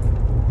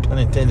pun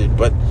intended,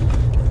 but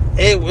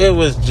it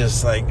was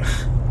just like,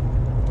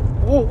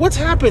 well, what's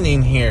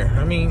happening here?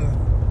 I mean,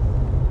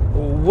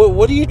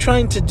 what are you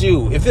trying to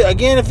do? If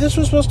this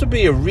was supposed to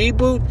be a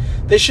reboot,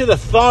 they should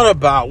have thought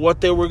about what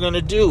they were going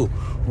to do.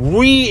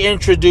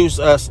 Reintroduce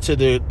us to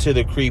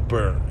the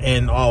creeper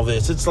and all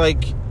this. It's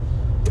like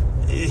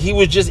he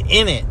was just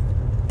in it.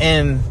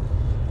 And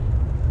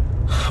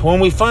when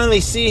we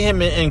finally see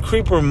him in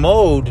creeper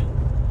mode,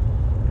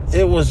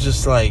 it was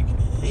just like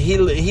he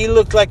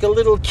looked like a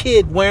little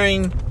kid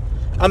wearing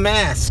a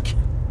mask.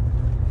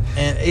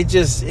 And it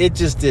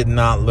just did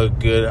not look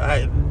good.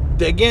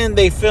 Again,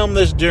 they filmed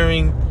this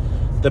during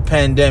the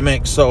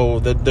pandemic, so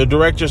the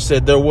director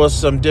said there was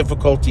some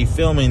difficulty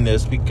filming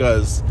this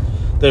because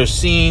there's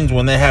scenes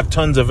when they have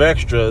tons of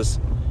extras,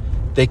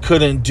 they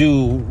couldn't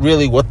do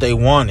really what they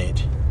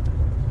wanted.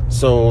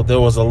 So there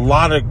was a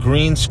lot of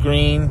green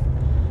screen,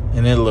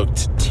 and it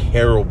looked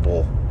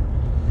terrible.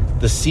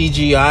 The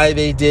CGI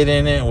they did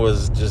in it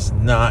was just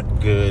not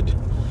good.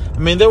 I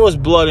mean, there was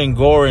blood and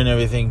gore and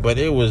everything, but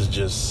it was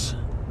just...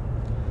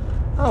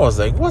 I was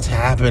like, what's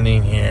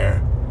happening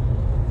here?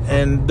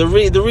 And the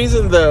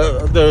reason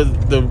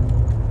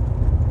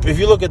if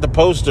you look at the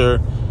poster,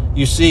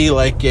 you see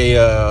like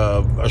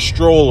a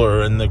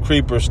stroller and the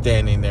creeper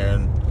standing there,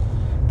 and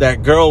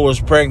that girl was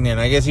pregnant.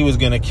 I guess he was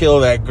gonna kill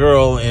that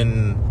girl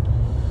and,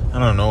 I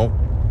don't know,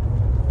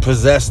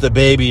 possess the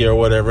baby or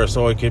whatever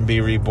so it can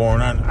be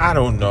reborn. I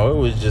don't know. It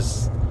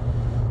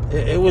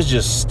was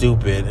just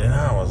stupid, and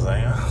I was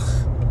like,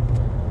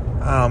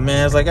 oh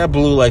man, it's like I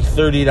blew like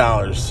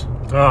 $30.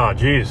 Oh,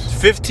 jeez.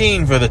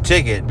 $15 for the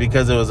ticket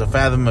because it was a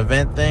Fathom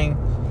event thing,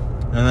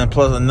 and then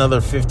plus another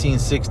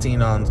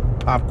 $15-16 on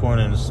popcorn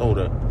and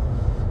soda.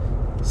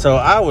 So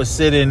I was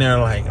sitting there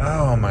like,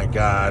 oh my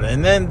god.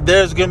 And then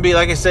there's gonna be,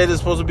 like I said, it's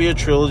supposed to be a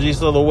trilogy,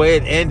 so the way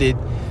it ended,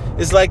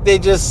 it's like they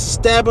just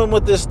stab him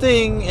with this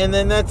thing and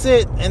then that's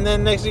it, and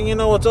then next thing you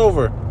know, it's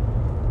over.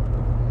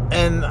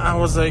 And I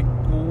was like,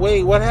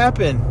 wait, what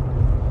happened?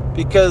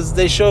 Because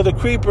they show the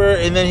creeper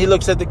and then he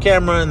looks at the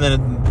camera and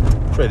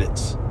then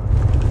credits.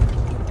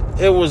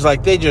 It was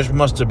like they just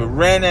must have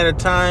ran out of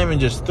time and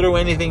just threw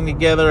anything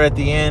together at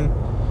the end.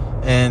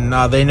 And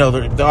they know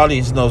the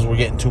audience knows we're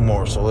getting 2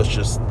 more, so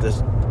let's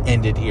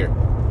end it here.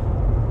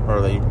 Or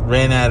they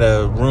ran out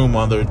of room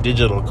on their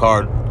digital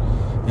card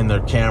in their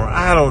camera.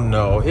 I don't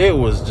know. It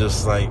was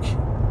just like,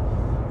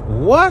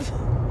 what?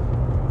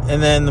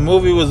 And then the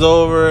movie was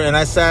over, and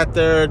I sat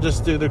there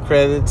just through the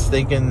credits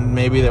thinking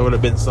maybe there would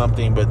have been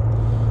something, but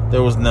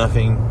there was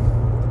nothing.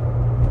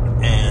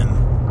 And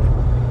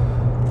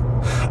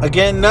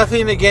again,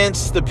 nothing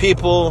against the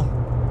people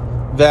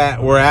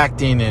that were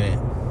acting in it.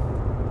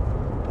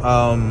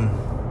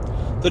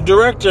 The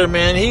director,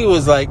 man, he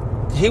was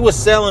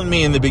selling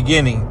me in the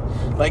beginning.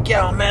 Like,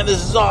 yeah, man,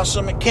 this is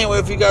awesome. I can't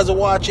wait for you guys to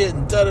watch it.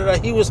 And da-da-da.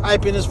 He was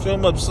hyping his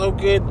film up so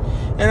good.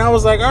 And I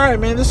was like, all right,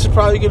 man, this is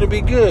probably going to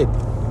be good.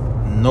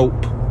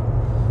 Nope.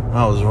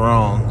 I was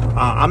wrong.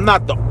 I'm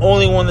not the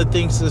only one that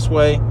thinks this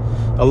way.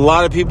 A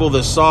lot of people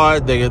that saw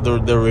it,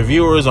 the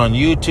reviewers on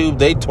YouTube,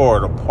 they tore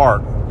it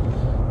apart.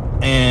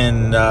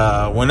 And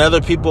when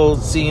other people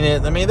seen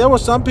it, I mean, there were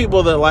some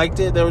people that liked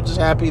it. They were just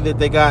happy that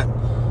they got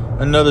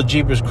another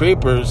Jeepers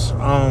Creepers.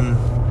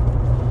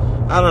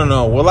 I don't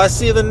know. Will I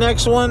see the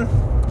next one?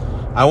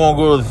 I won't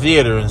go to the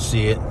theater and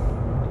see it.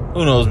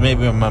 Who knows?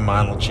 Maybe my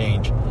mind will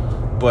change.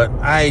 But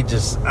I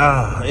just,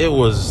 it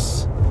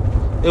was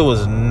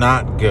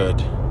not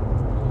good.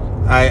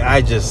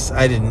 I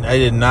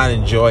did not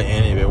enjoy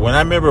any of it. When I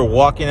remember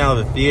walking out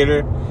of the theater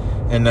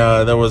and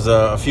there was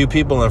a few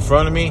people in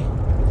front of me,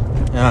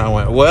 and I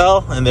went,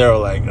 well, and they were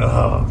like,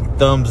 oh,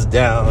 thumbs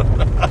down.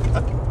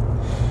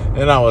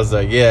 And I was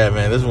like, yeah,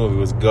 man, this movie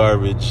was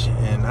garbage.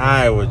 And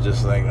I was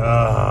just like,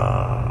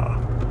 ah.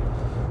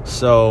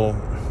 So,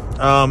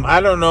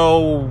 I don't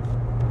know.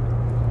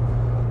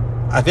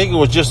 I think it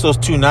was just those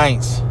 2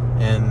 nights.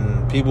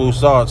 And people who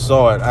saw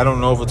it. I don't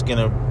know if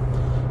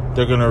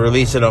they're gonna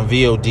release it on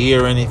VOD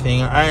or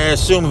anything. I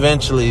assume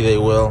eventually they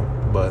will.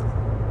 But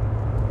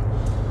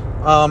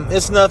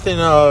it's nothing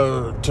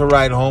to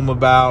write home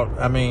about.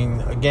 I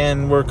mean,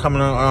 again, we're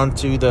coming on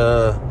to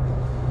the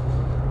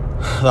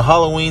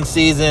Halloween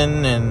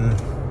season, and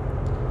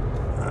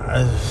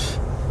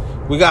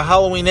we got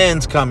Halloween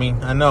Ends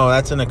coming. I know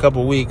that's in a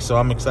couple weeks, so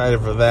I'm excited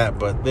for that.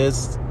 But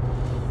this,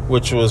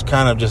 which was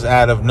kind of just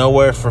out of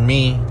nowhere for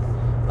me,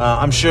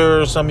 I'm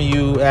sure some of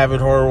you avid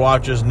horror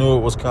watchers knew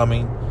it was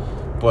coming,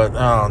 but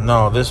oh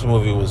no, this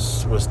movie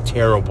was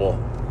terrible.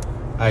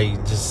 I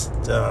just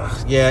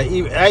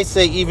I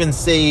say even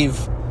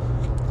save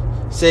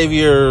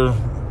your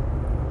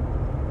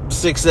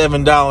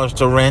 $6-7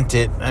 to rent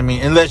it. I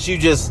mean, unless you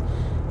just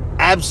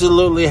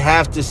absolutely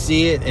have to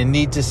see it and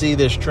need to see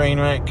this train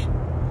wreck.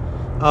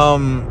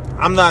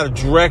 I'm not a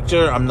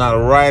director, I'm not a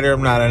writer,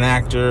 I'm not an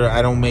actor,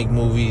 I don't make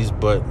movies,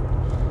 but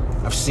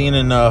I've seen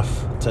enough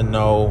to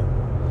know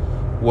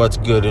what's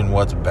good and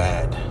what's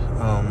bad.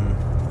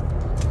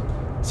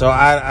 So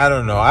I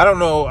don't know.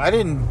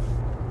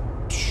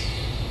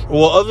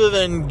 Well, other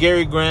than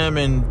Gary Graham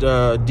and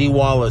Dee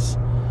Wallace,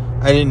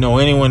 I didn't know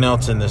anyone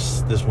else in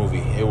this movie.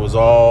 It was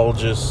all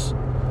just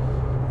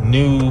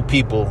new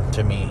people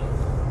to me.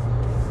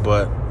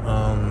 But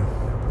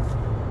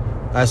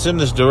I assume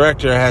this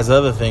director has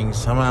other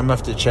things. I'm gonna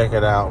have to check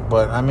it out.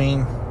 But I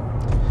mean,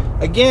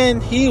 again,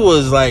 he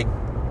was like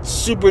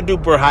super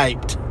duper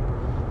hyped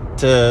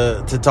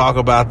to talk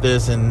about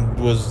this and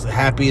was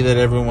happy that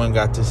everyone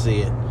got to see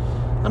it.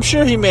 I'm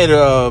sure he made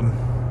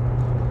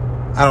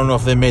I don't know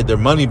if they made their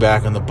money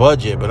back on the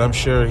budget, but I'm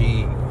sure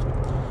he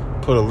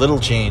put a little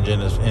change in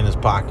his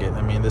pocket.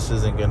 I mean, this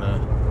isn't gonna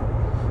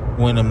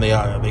win him the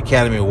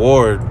Academy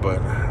Award,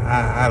 but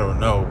I don't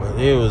know. But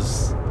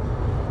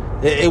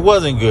it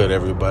wasn't good,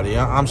 everybody.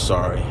 I'm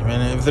sorry. I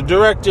mean, if the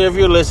director, if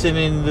you're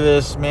listening to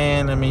this,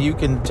 man, I mean, you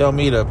can tell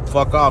me to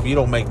fuck off. You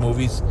don't make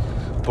movies,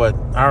 but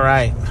all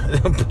right.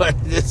 But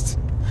this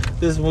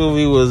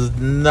movie was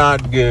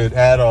not good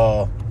at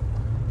all.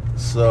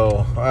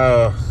 So,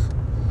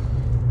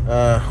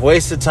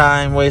 waste of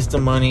time, waste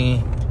of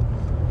money,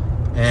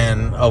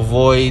 and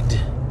avoid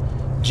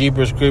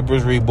Jeepers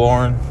Creepers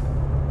Reborn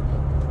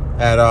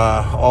at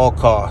all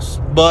costs.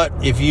 But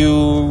if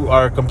you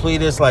are a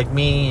completist like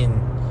me and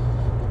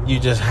you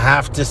just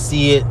have to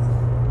see it,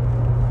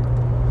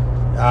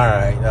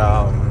 alright,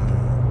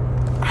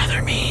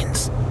 other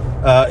means,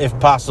 if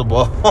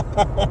possible.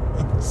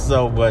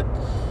 So, but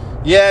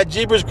yeah,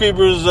 Jeepers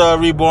Creepers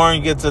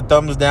Reborn gets a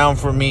thumbs down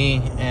for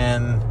me,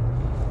 and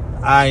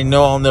I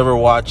know I'll never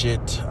watch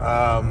it.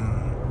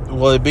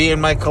 Will it be in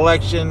my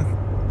collection?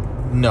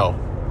 No,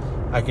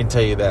 I can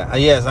tell you that.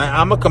 Yes,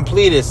 I'm a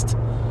completist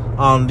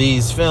on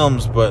these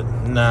films, but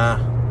nah.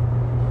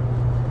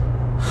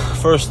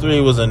 First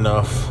 3 was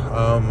enough.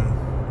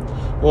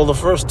 Well, the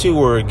first 2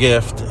 were a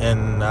gift,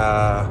 and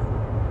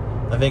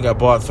I think I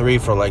bought 3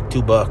 for like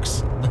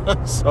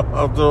 $2. So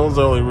that was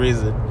the only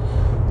reason.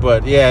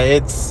 But yeah,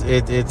 it's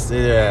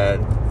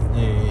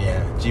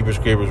Jeepers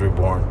Creepers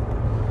Reborn.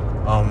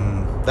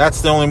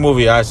 That's the only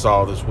movie I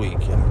saw this week.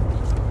 And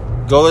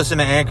go listen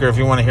to Anchor if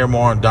you want to hear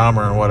more on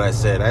Dahmer and what I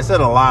said. I said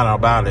a lot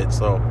about it,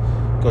 so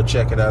go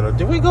check it out.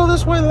 Did we go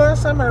this way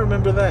last time? I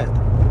remember that.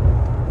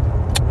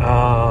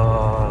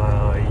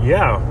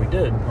 Yeah, we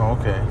did. Oh,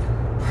 okay.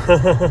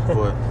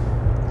 But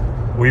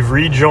we've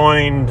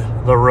rejoined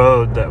the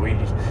road that we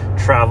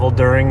traveled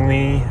during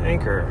the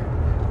Anchor,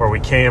 where we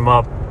came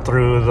up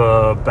through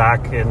the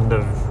back end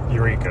of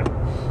Eureka.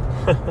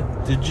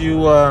 Did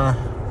you,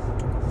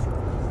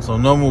 so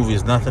no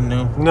movies, nothing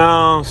new?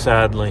 No,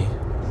 sadly.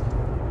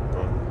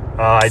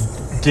 I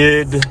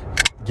did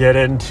get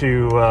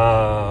into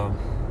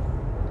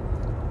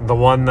the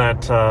one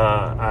that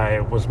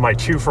I was my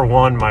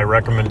 2-for-1, my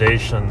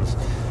recommendations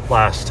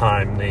last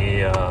time.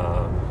 The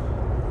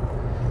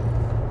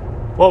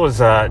what was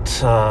that?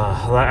 The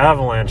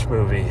Avalanche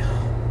movie.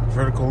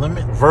 Vertical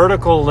Limit?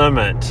 Vertical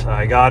Limit.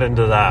 I got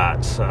into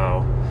that,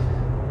 so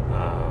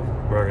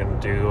we're going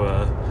to do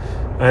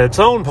its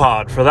own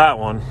pod for that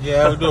one.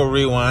 Yeah, we'll do a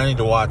rewind. I need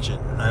to watch it.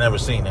 I never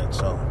seen it,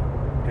 so.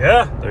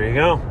 Yeah, there you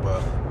go.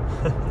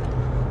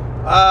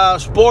 But,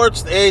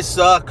 sports, they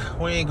suck.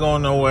 We ain't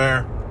going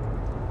nowhere.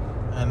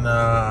 And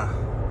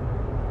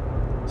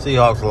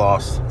Seahawks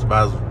lost. It's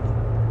about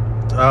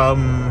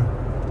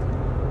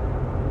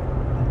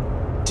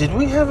did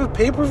we have a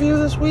pay-per-view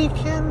this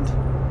weekend?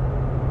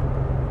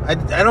 I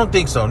don't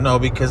think so, no,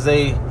 because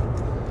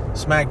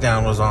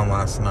SmackDown was on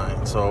last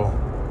night, so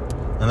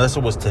unless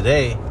it was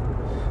today,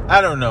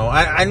 I don't know.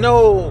 I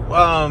know,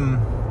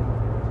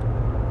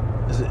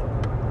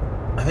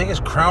 I think it's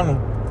Crown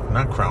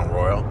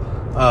Royal,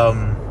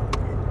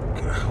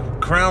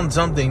 Crown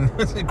something,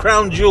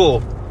 Crown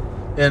Jewel,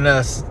 and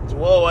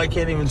whoa, I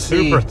can't even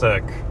see. Super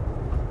thick.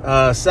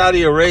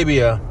 Saudi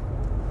Arabia,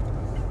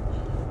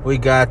 we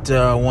got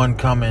one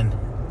coming.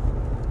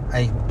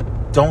 I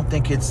don't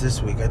think it's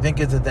this week. I think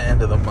it's at the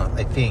end of the month.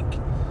 I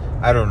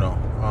don't know.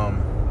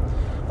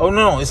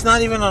 No, it's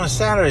not even on a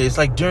Saturday. It's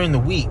like during the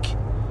week.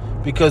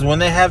 Because when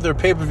they have their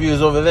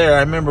pay-per-views over there, I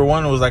remember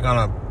one was like on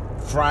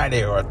a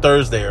Friday or a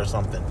Thursday or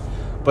something.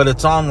 But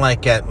it's on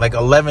like at like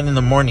 11 in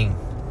the morning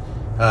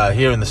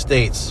here in the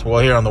States.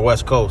 Well, here on the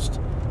West Coast.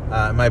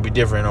 It might be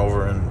different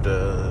over in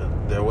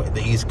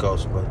the East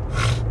Coast. But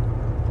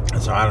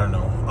so I don't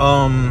know.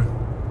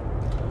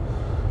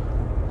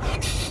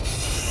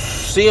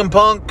 CM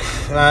Punk,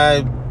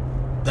 I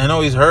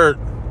know he's hurt.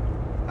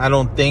 I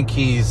don't think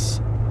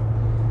he's...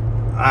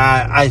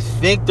 I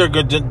think they're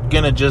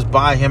gonna just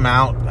buy him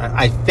out.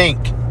 I think.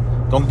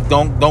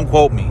 Don't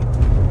quote me.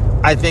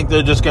 I think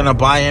they're just gonna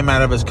buy him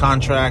out of his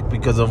contract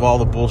because of all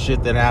the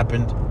bullshit that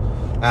happened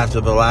after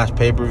the last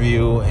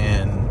pay-per-view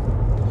and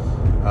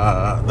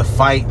the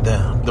fight,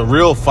 the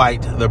real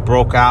fight that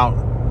broke out.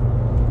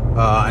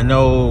 I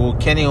know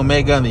Kenny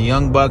Omega and the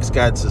Young Bucks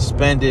got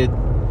suspended.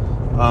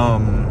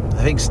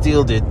 I think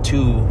Steel did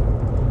too.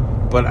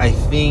 But I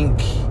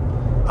think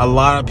a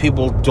lot of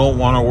people don't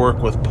want to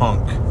work with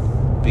Punk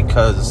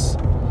because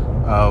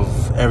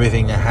of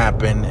everything that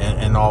happened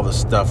and all the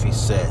stuff he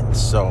said.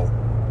 So,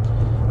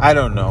 I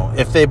don't know.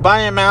 If they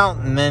buy him out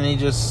and then he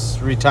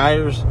just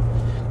retires,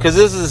 because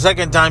this is the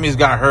second time he's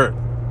got hurt.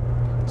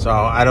 So,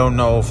 I don't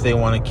know if they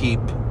want to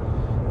keep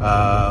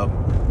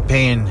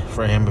paying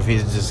for him if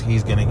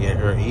he's going to get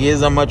hurt. He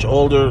is a much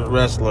older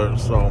wrestler,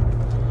 so...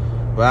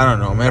 But I don't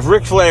know, man. If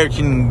Ric Flair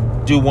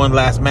can do one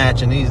last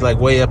match and he's like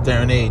way up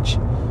there in age,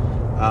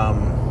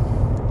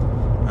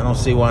 I don't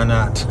see why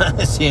not.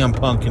 CM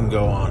Punk can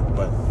go on.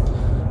 But,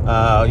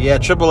 yeah,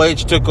 Triple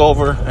H took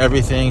over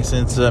everything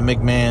since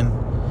McMahon,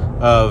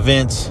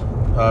 Vince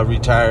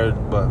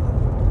retired. But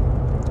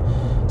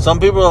some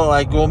people are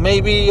like, well,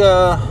 maybe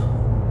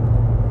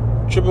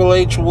Triple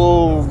H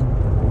will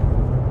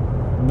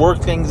work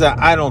things out.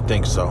 I don't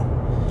think so.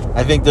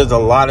 I think there's a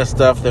lot of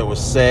stuff that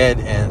was said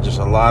and just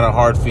a lot of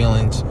hard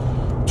feelings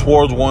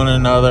towards one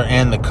another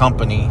and the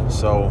company.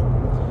 So,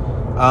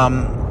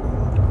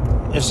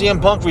 if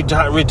CM Punk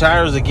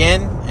retires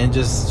again and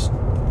just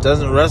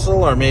doesn't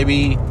wrestle, or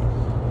maybe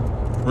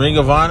Ring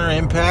of Honor,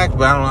 Impact,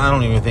 but I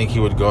don't even think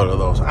he would go to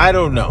those. I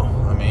don't know.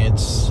 I mean,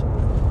 it's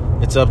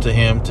up to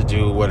him to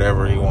do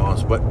whatever he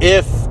wants. But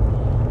if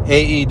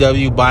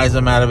AEW buys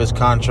him out of his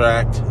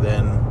contract,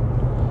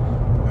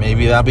 then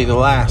maybe that'll be the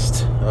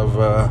last of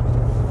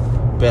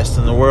best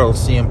in the world,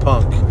 CM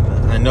Punk.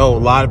 I know a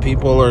lot of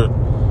people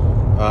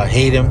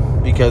hate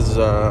him because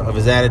of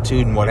his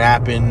attitude and what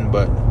happened,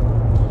 but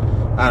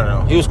I don't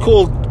know. He was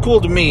cool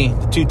to me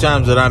the two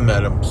times that I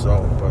met him.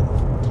 So, but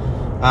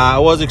I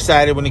was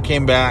excited when he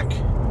came back,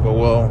 but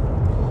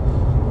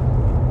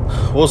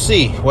we'll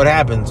see what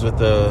happens with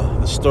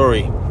the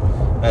story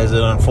as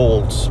it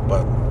unfolds.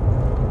 But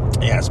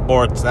yeah,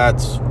 sports.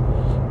 That's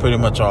pretty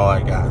much all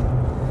I got.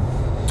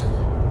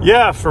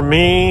 Yeah, for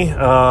me.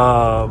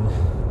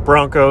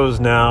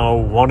 Broncos now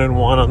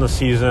 1-1 on the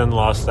season,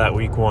 lost that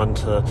week 1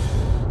 to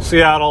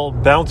Seattle,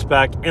 bounced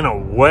back in a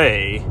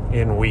way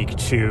in week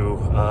 2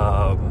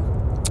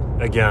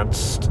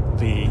 against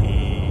the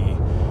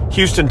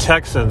Houston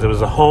Texans. It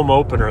was a home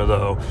opener,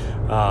 though.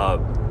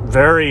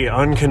 Very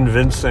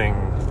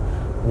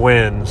unconvincing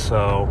win,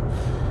 so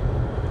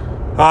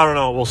I don't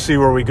know. We'll see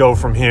where we go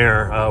from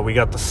here. We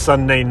got the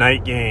Sunday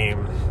night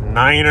game,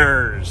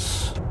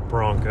 Niners,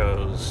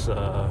 Broncos.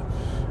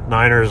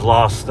 Niners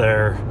lost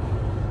their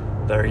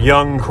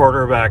young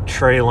quarterback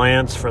Trey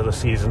Lance for the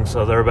season,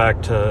 so they're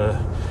back to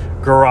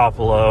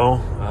Garoppolo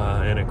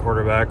in a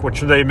quarterback, which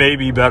they may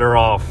be better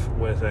off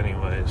with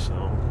anyway,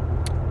 so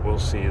we'll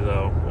see,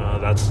 though.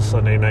 That's the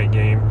Sunday night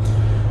game.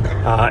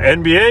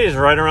 NBA is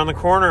right around the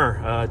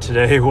corner.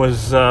 Today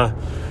was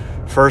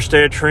first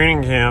day of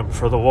training camp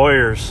for the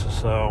Warriors,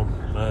 so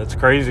it's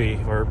crazy.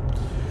 We're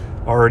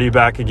already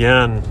back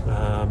again.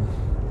 I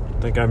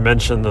think I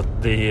mentioned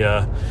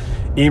the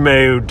Ime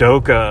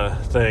Udoka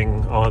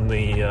thing on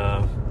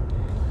the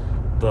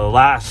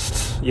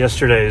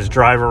yesterday's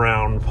drive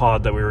around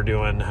pod that we were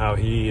doing, how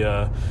he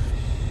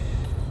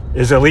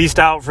is at least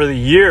out for the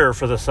year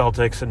for the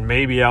Celtics and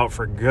maybe out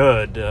for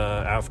good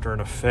after an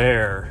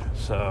affair.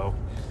 So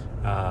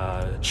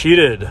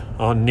cheated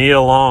on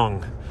Nia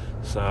Long.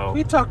 So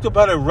we talked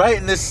about it right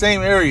in this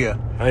same area.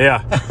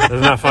 Yeah,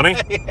 isn't that funny?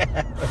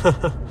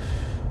 Yeah.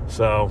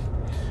 So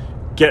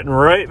getting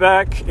right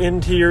back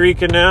into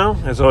Eureka now,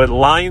 and so it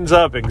lines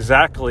up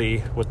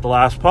exactly with the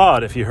last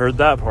pod, if you heard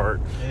that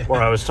part,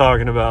 where I was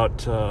talking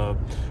about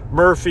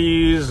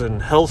Murphy's and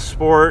Health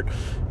Sport,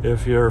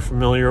 if you're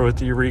familiar with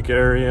the Eureka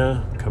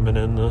area, coming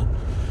in the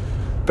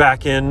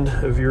back end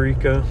of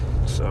Eureka.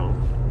 So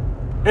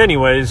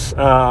anyways,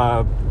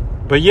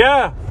 but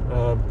yeah,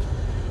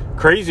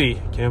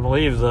 crazy. Can't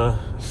believe the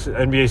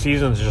NBA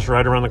season's just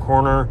right around the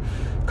corner.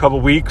 A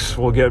couple weeks,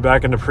 we'll get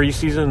back into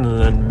preseason, and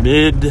then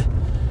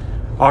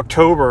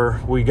mid-October,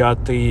 we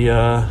got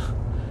the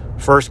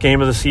first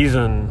game of the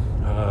season,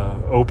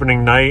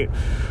 opening night.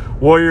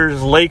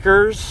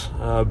 Warriors-Lakers,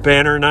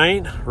 banner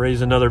night.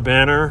 Raise another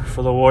banner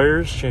for the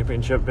Warriors,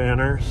 championship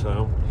banner.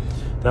 So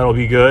that'll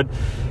be good.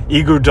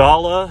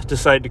 Iguodala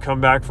decided to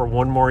come back for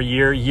one more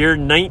year. Year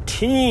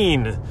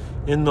 19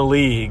 in the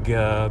league.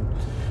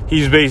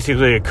 He's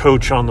basically a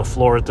coach on the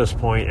floor at this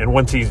point. And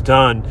once he's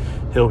done,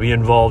 he'll be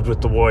involved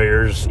with the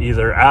Warriors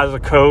either as a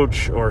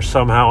coach or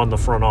somehow in the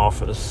front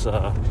office.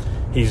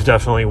 He's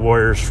definitely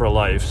Warriors for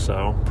life.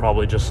 So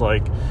probably just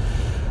like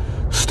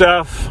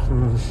Steph,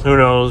 who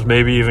knows,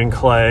 maybe even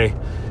Clay.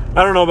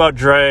 I don't know about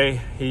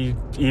Dre. He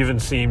even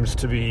seems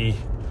to be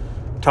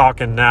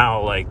talking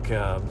now like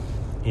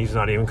he's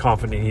not even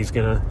confident he's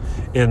going to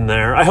in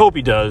there. I hope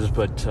he does,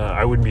 but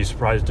I wouldn't be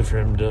surprised for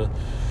him to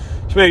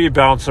maybe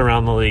bounce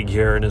around the league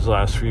here in his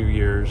last few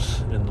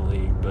years in the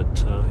league.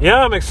 But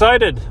yeah, I'm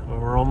excited.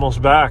 We're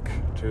almost back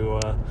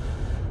to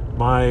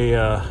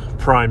my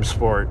prime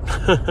sport.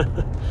 But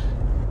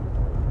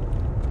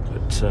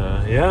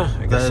yeah,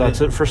 I guess that's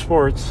it for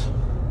sports.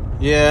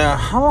 Yeah,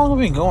 how long have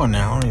we been going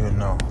now? I don't even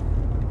know.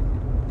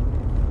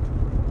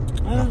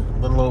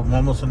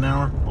 Almost an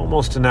hour?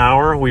 Almost an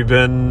hour. We've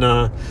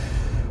been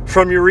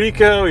from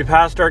Eureka, we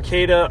passed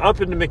Arcata,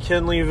 up into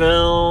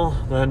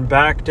McKinleyville, then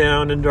back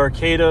down into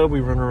Arcata. We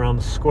run around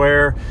the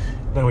square.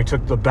 Then we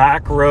took the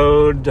back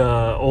road,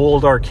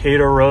 old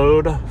Arcata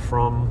Road,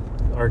 from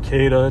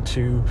Arcata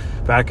to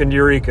back into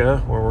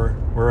Eureka, where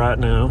we're at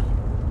now.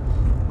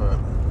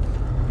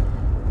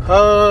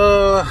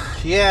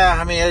 Yeah,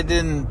 I mean, I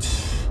didn't...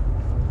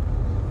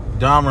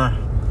 Dahmer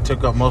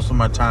took up most of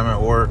my time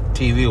at work,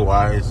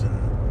 TV-wise,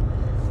 and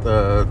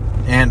the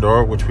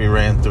Andor, which we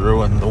ran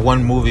through, and the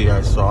one movie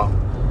I saw.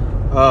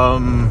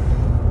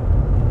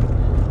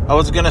 I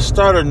was going to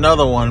start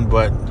another one,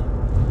 but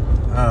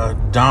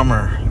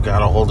Dahmer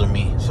got a hold of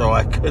me, so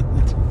I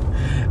couldn't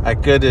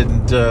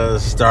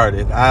start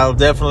it.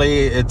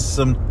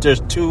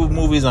 There's 2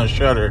 movies on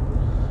Shudder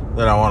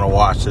that I want to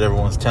watch that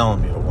everyone's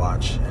telling me to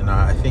watch, and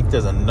I think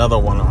there's another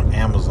one on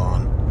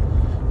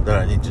Amazon that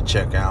I need to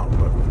check out,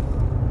 but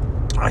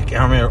I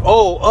can't remember.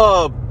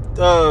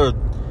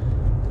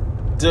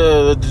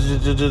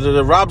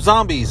 The Rob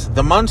Zombies,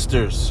 The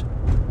Munsters.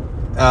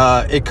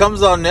 It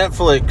comes on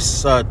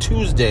Netflix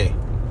Tuesday,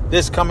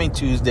 this coming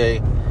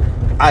Tuesday.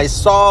 I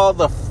saw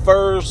the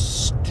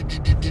first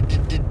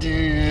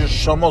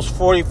almost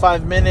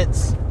 45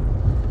 minutes.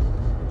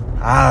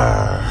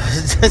 I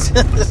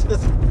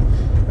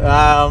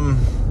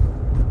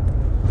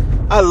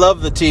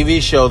love the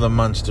TV show The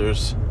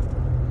Munsters.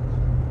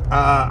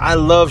 I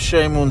love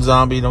Sherry Moon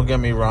Zombie, don't get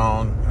me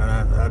wrong.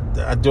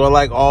 Do I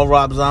like all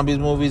Rob Zombie's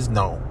movies?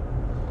 No.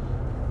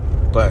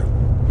 But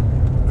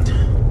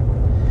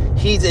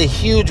he's a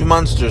huge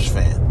Munsters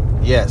fan.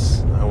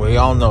 Yes, we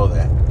all know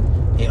that.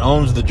 He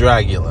owns the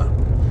Dragula.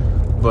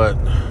 But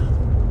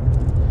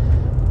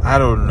I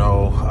don't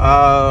know.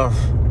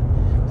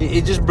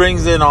 He just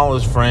brings in all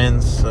his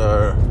friends.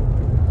 I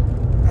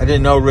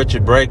didn't know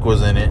Richard Brake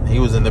was in it. He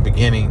was in the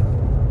beginning.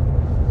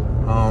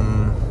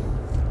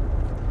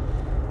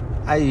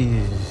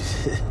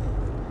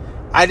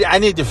 I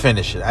need to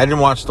finish it. I didn't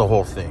watch the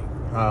whole thing.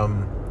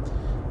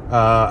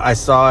 I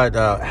saw it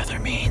other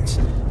means,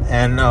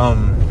 and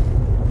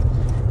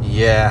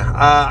yeah,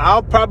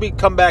 I'll probably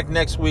come back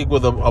next week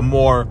with a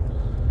more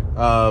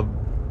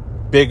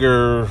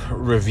bigger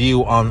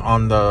review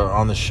on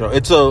the show.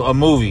 It's a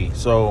movie,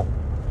 so.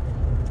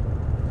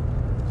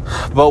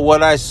 But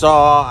what I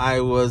saw,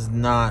 I was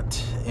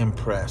not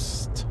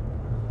impressed.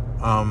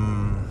 I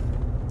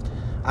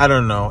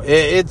don't know.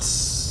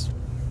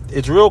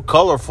 It's real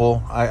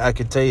colorful. I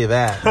could tell you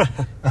that.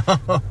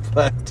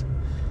 But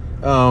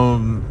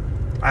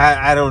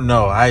I don't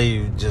know.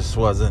 I just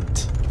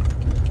wasn't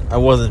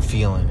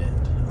feeling it.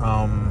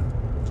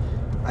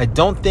 I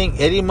don't think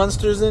Eddie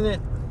Munster's in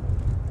it.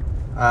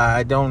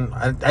 I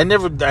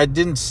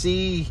didn't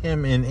see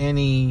him in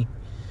any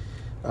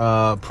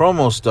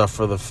promo stuff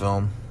for the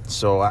film.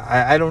 So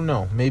I don't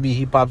know. Maybe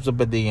he pops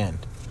up at the end.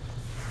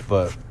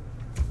 But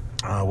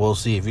we'll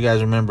see. If you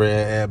guys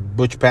remember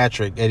Butch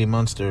Patrick, Eddie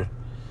Munster,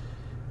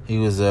 he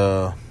was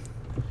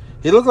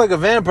he looked like a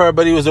vampire,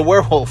 but he was a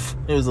werewolf.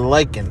 He was a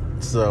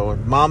lichen. So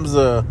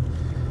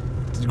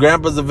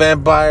grandpa's a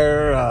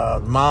vampire.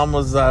 Mom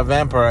was a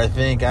vampire, I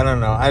think. I don't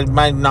know.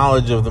 My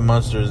knowledge of the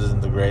Munsters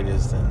isn't the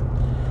greatest. And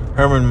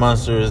Herman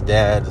Munster's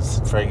dad is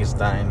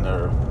Frankenstein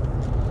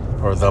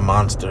or the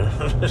monster.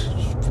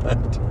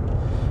 But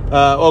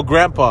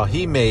grandpa,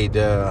 he made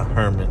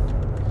Herman.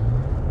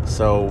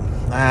 So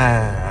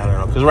I don't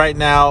know. Because right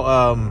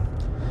now,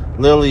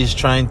 Lily's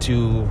trying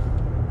to.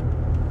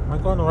 Am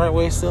I going the right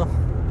way still?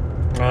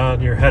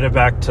 You're headed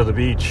back to the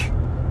beach.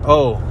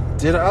 Oh,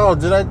 did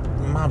I?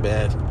 My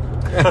bad.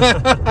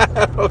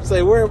 I was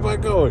like, where am I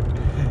going?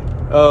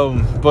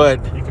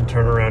 But you can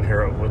turn around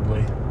here at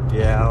Woodley.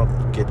 Yeah, I'll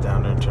get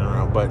down there and turn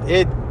around. But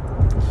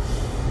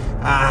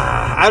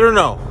I don't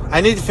know.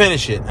 I need to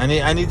finish it.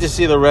 I need to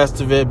see the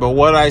rest of it. But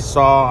what I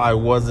saw, I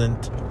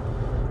wasn't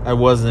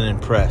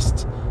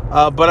impressed.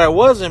 But I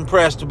was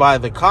impressed by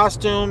the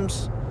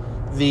costumes,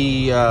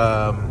 the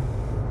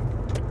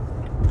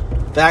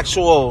the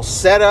actual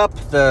setup,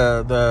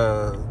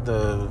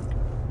 the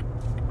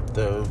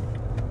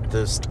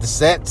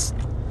sets.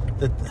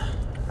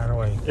 How do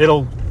I?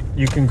 It'll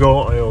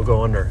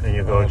go under, and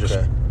you go just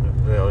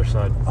the other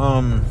side.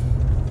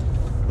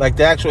 Like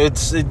the actual,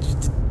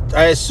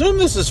 I assume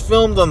this is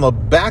filmed on the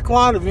back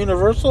lot of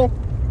Universal.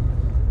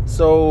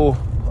 So,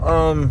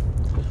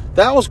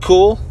 that was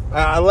cool.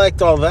 I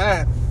liked all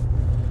that,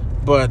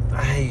 but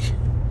I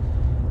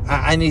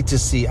need to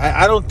see.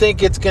 I don't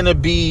think it's gonna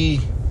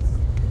be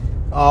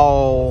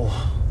all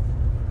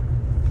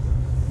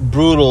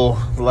brutal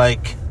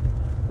like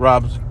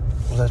Rob's.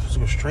 Was I supposed to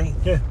go straight?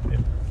 Yeah.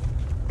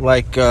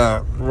 Like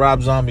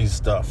Rob Zombie's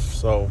stuff.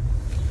 So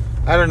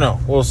I don't know.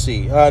 We'll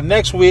see.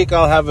 Next week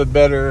I'll have a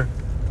better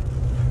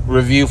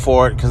review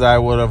for it because I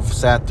would have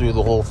sat through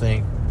the whole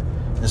thing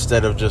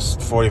instead of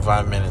just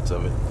 45 minutes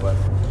of it. But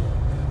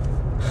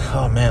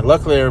oh man,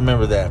 luckily I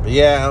remember that. But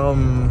yeah,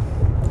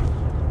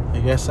 I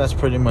guess that's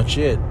pretty much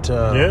it.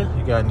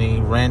 You got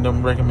any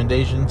random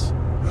recommendations?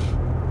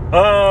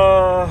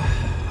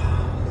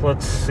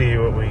 Let's see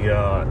what we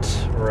got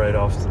right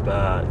off the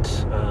bat.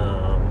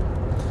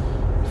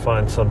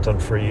 Find something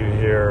for you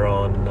here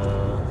on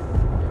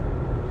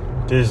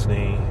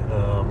Disney.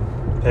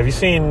 Have you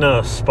seen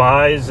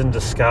Spies in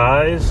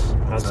Disguise?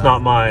 That's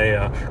not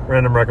my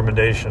random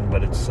recommendation,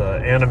 but it's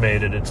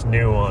animated. It's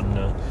new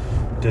on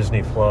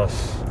Disney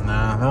Plus.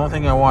 Nah, the only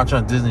thing I watch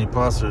on Disney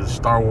Plus is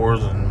Star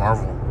Wars and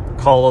Marvel.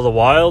 Call of the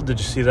Wild. Did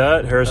you see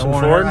that? Harrison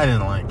Ford? I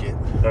didn't like it.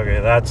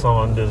 Okay, that's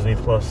on Disney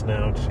Plus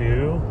now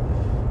too.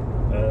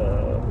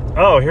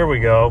 Here we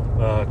go.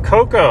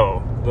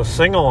 Coco, the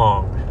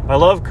sing-along. I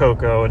love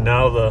Coco, and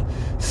now the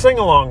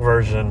sing-along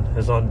version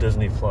is on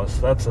Disney Plus.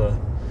 That's a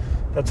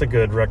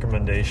good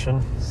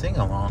recommendation.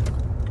 Sing-along?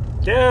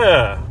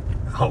 Yeah.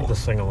 Love the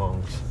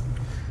sing-alongs.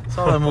 I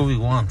saw that movie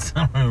once.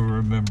 I don't even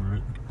remember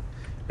it.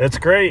 It's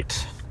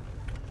great.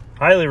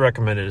 Highly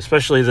recommended,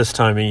 especially this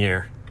time of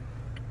year.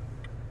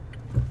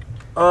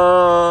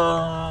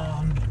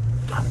 I'm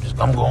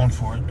going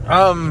for it.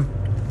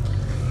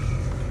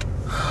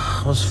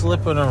 I was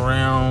flipping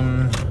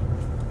around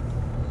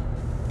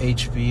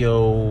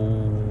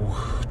HBO.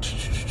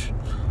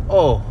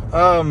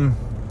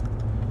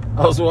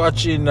 I was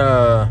watching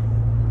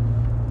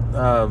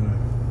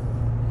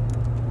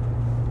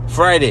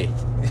Friday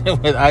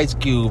with Ice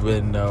Cube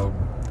and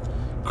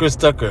Chris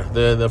Tucker,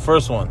 the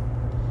first one.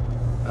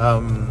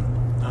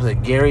 Was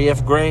it Gary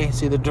F. Gray?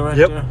 Is he the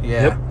director? Yep.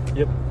 Yeah.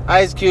 Yep.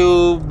 Ice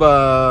Cube,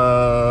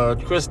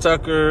 Chris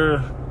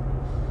Tucker,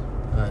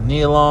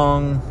 Nia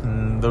Long,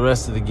 and the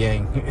rest of the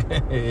gang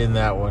in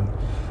that one.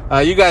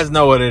 You guys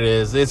know what it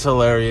is. It's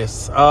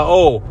hilarious.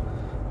 I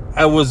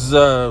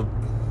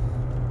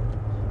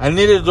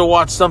needed to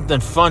watch something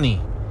funny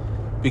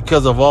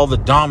because of all the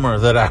Dahmer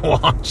that I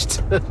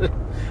watched.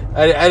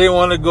 I didn't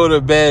want to go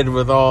to bed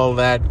with all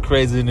that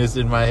craziness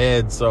in my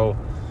head, so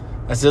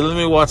I said, let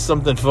me watch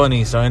something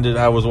funny. So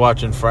I was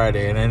watching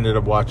Friday, and I ended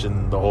up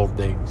watching the whole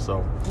thing.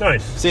 So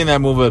nice. Seen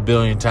that movie a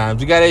billion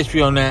times. You got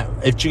HBO Max.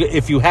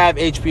 If you have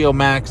HBO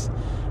Max,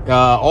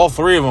 all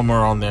three of them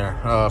are on there.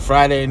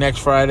 Next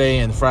Friday,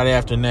 and Friday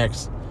after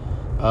next.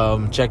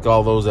 Check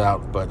all those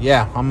out. But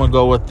yeah, I'm gonna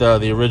go with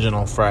the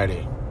original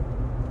Friday.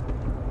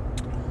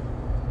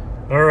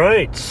 All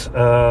right.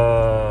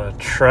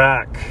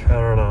 Track. I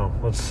don't know.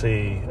 Let's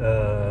see.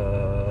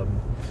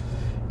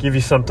 Give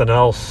you something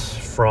else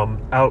from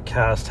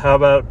Outkast. How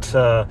about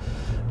The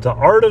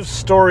Art of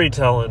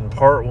Storytelling,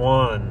 Part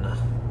 1,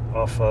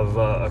 off of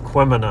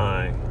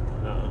Aquemini.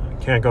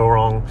 Can't go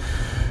wrong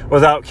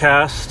with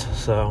Outkast,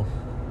 so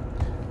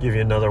give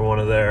you another one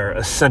of their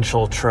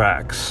essential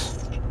tracks.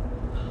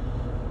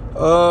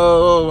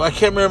 I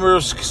can't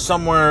remember,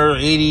 somewhere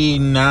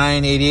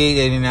 89, 88,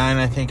 89,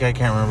 I think. I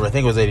can't remember. I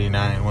think it was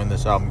 89 when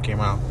this album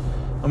came out.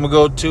 I'm going to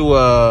go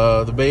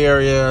to the Bay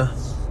Area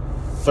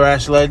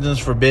thrash legends,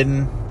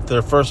 Forbidden,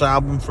 their first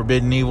album,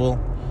 Forbidden Evil.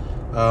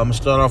 I'm going to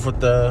start off with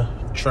the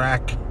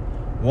track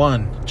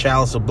 1,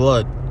 Chalice of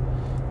Blood.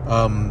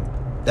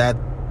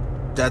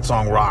 That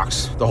song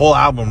rocks. The whole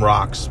album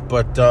rocks.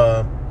 But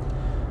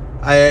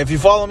if you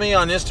follow me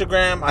on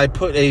Instagram, I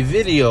put a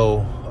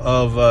video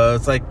of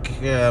it's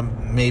like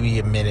maybe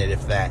a minute,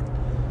 if that,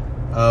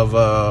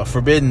 of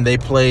Forbidden. They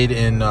played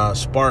in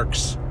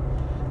Sparks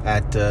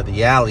at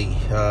the Alley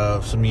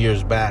some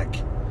years back,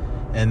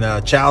 and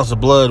Chalice of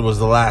Blood was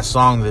the last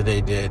song that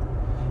they did.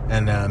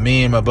 And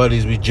me and my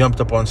buddies, we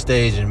jumped up on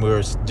stage and we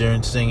were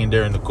singing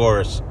during the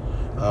chorus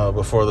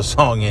before the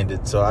song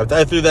ended. So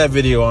I threw that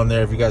video on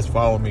there. If you guys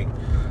follow me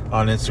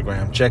on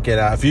Instagram, check it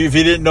out. If you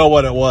didn't know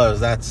what it was,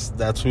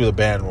 that's who the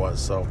band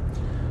was. So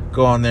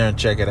go on there and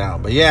check it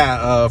out. But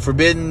yeah,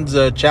 Forbidden's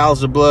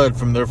Chalice of Blood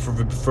from their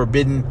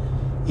Forbidden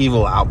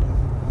Evil album.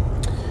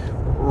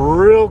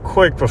 real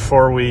quick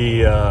before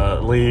we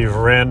leave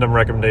random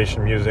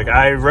recommendation music,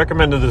 I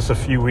recommended this a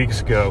few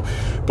weeks ago,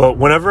 but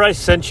whenever I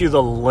sent you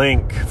the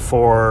link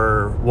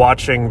for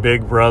watching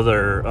Big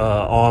Brother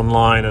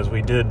online, as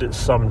we did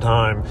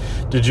sometime,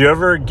 did you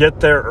ever get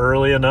there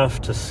early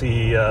enough to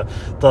see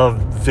the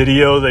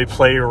video they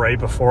play right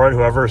before it?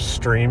 Whoever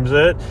streams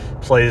it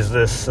plays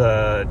this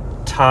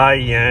Tai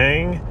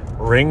Yang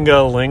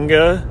Ringa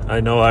Linga. I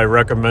know I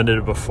recommended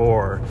it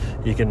before.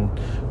 You can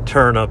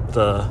turn up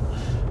the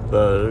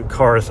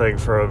car thing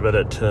for a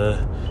minute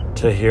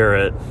to hear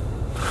it.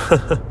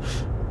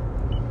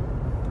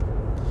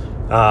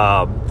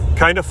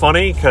 Kind of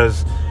funny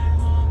because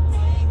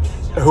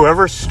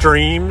whoever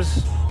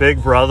streams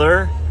Big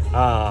Brother,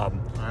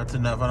 that's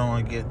enough. I don't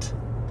want to get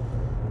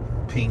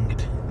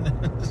pinged.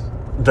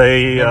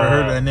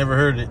 I never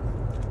heard it.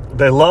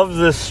 They love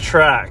this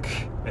track,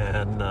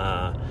 and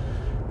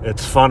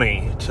it's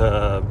funny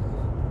to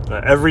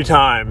every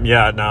time.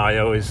 Yeah, now I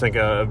always think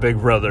of Big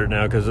Brother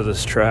now because of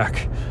this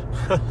track.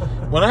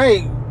 When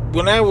I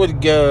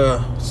would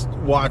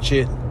watch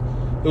it,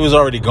 it was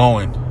already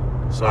going.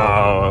 So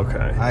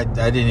okay. I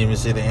didn't even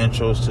see the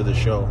intros to the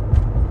show.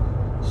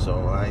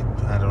 So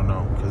I don't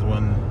know, because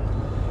when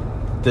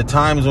the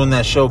times when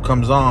that show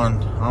comes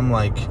on, I'm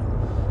like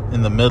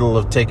in the middle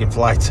of taking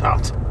flights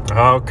out.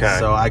 Okay.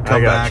 So I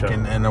come back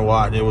and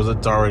watch.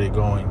 It's already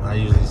going.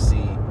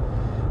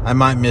 I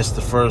might miss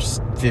the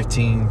first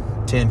 10,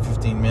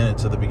 15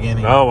 minutes of the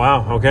beginning. Oh,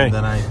 wow. Okay. And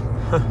then I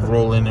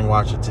roll in and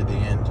watch it to the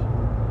end.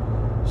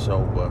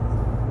 So, but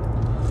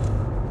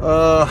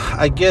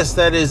I guess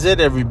that is it,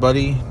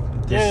 everybody.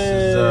 This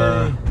is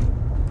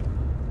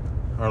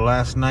our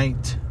last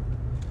night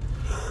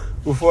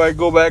before I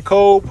go back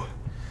home.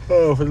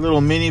 For a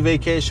little mini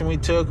vacation we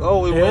took.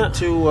 We went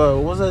to,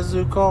 what was that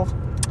zoo called?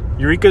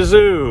 Eureka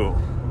Zoo.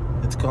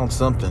 It's called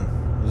something.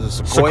 Is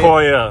it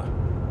Sequoia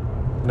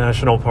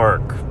National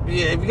Park.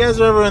 Yeah, if you guys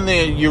are ever in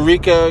the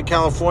Eureka,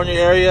 California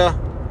area,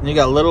 and you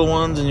got little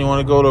ones and you want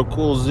to go to a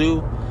cool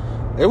zoo,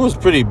 it was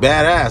pretty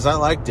badass. I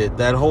liked it.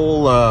 That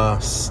whole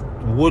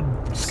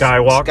sky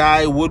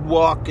wood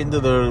walk into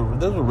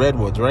those were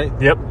redwoods, right?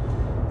 Yep.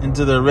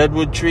 Into the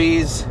redwood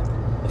trees.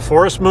 The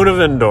Forest Moon of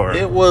Endor.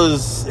 It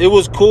was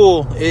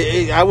cool.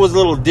 I was a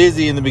little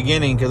dizzy in the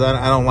beginning because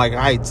I don't like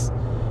heights.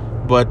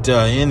 But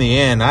in the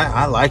end,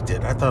 I liked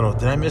it. I thought,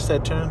 did I miss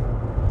that turn?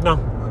 No.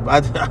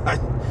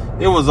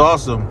 It was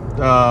awesome.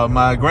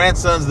 My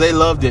grandsons, they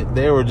loved it.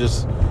 They were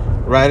just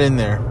right in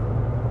there.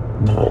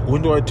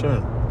 When do I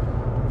turn?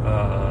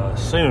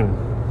 Soon.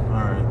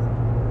 All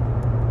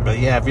right. But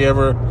yeah, if you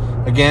ever,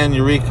 again,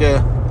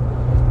 Eureka,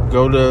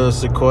 go to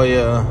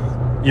Sequoia.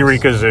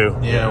 Eureka Zoo.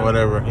 Yeah,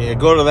 whatever. Yeah,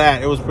 go to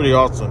that. It was pretty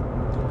awesome.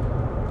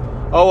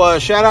 Oh,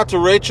 shout out to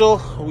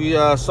Rachel. We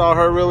saw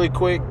her really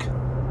quick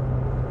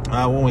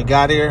when we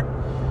got here.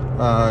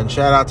 And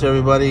shout out to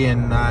everybody.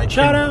 And I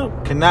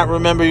cannot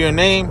remember your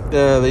name.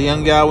 The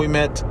young gal we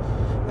met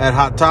at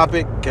Hot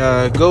Topic.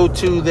 Go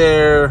to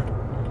their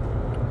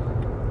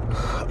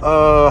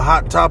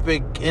Hot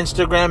Topic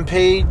Instagram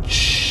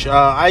page.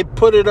 I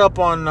put it up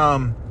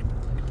on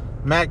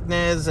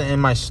Macnez in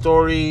my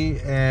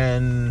story,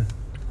 and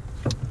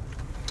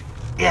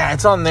yeah,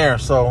 it's on there.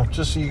 So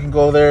just so you can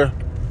go there,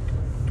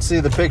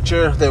 see the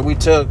picture that we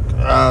took.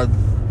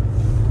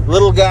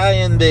 Little guy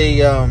in the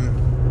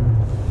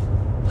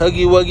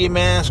Huggy Wuggy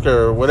mask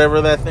or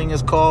whatever that thing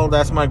is called.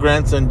 That's my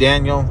grandson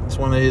Daniel. It's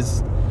one of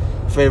his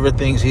favorite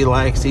things he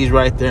likes. He's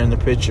right there in the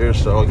picture.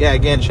 So yeah,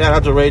 again, shout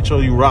out to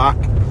Rachel. You rock.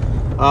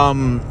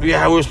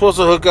 Yeah, we were supposed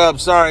to hook up.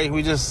 Sorry,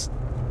 we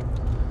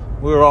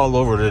were all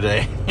over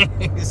today.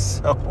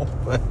 So,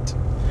 but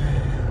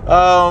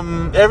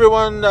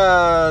everyone,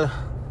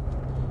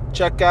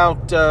 check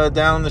out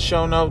down in the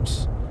show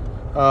notes.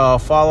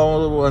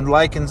 Follow and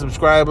like and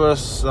subscribe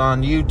us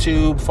on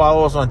YouTube.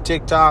 Follow us on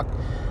TikTok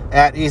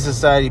at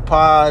eSociety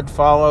Pod.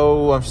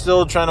 I'm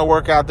still trying to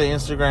work out the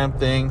Instagram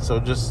thing, so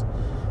just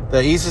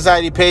the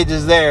eSociety page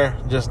is there,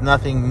 just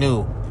nothing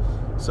new.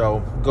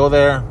 So go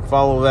there,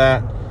 follow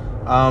that.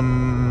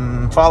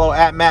 Follow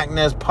at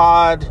Macnez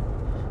Pod.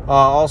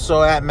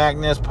 Also at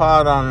Macnez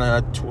Pod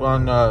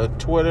on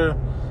Twitter,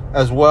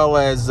 as well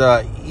as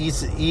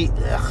eSociety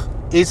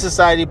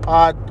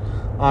Pod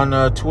on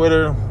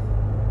Twitter.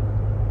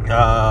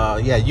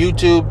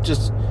 YouTube,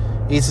 just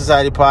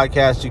eSociety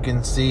Podcast. You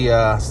can see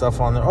stuff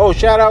on there. Oh,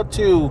 shout out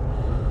to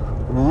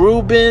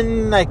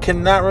Ruben. I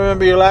cannot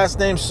remember your last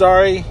name.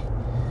 Sorry.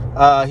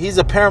 He's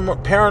a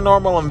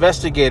paranormal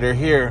investigator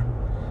here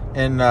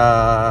in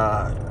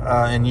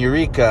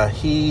Eureka.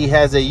 He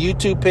has a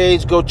YouTube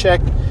page. Go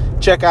check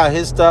out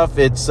his stuff.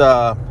 It's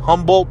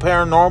Humboldt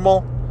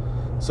Paranormal.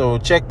 So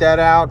check that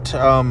out.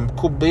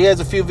 Cool. But he has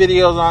a few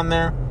videos on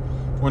there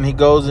when he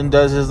goes and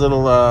does his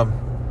little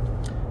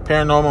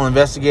paranormal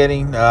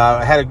investigating.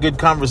 I had a good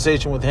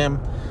conversation with him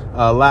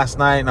last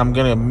night, and I'm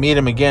gonna meet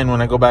him again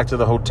when I go back to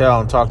the hotel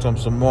and talk to him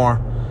some more.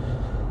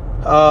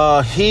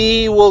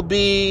 He will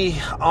be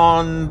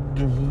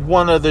on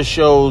one of the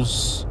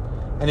shows.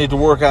 I need to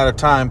work out a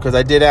time because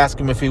I did ask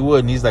him if he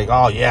would, and he's like,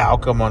 "Oh yeah, I'll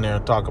come on there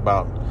and talk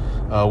about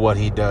what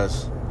he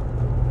does."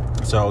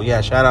 So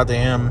yeah, shout out to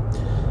him.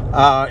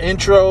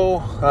 Intro,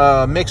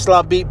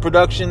 Mixlot Beat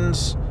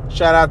Productions.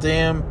 Shout out to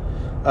him.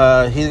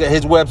 He's got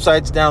his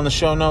website's down in the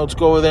show notes.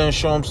 Go over there and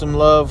show him some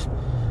love.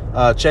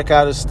 Check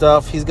out his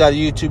stuff. He's got a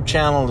YouTube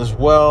channel as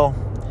well.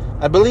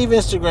 I believe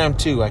Instagram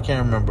too. I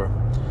can't remember.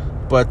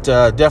 But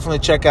definitely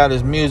check out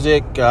his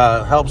music.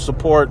 Help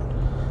support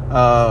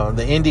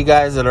the indie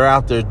guys that are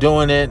out there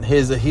doing it.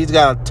 He's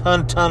got a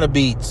ton of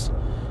beats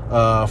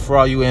for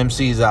all you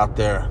MCs out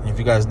there. If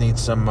you guys need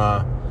some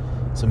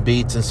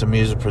beats and some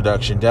music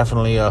production,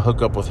 definitely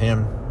hook up with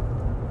him.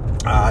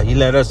 He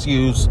let us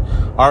use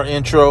our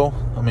intro.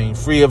 I mean,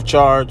 free of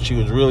charge. He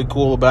was really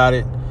cool about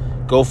it.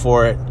 Go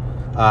for it.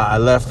 I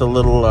left a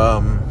little,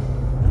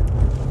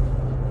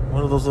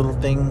 what are those little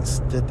things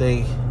that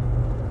they...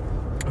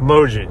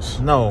 Emojis.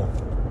 No.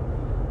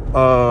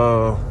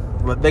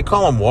 They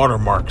call them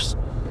watermarks.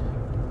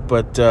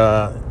 But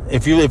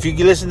if you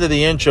listen to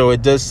the intro,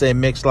 it does say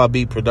Mixlot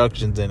Beat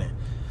Productions in it.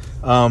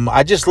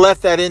 I just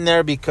left that in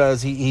there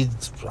because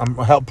I'm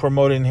help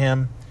promoting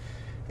him.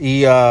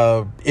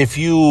 If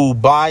you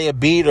buy a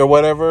beat or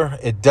whatever,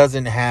 it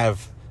doesn't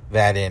have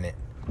that in it.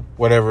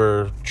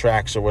 Whatever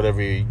tracks or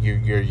whatever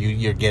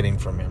you're getting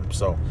from him.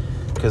 So,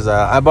 because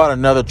I bought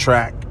another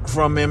track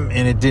from him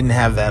and it didn't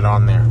have that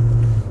on there.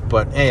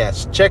 But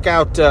yes, check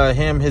out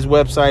him. His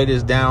website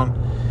is down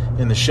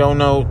in the show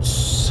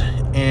notes.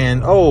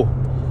 And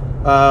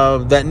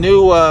that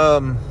new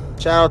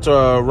shout out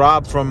to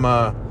Rob from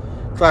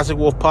Classic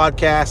Wolf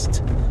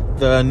Podcast.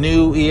 The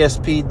new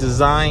ESP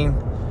design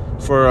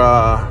for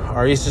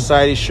our East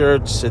Society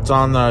shirts. It's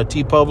on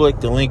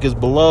TeePublic. The link is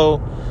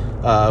below.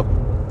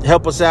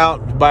 Help us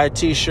out. Buy a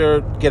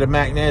t-shirt. Get a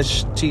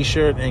Macnesh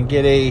t-shirt and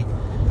get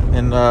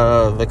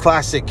the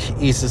classic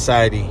East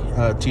Society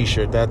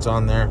t-shirt. That's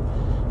on there.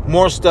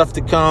 More stuff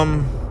to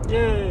come.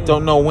 Yay.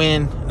 Don't know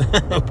when,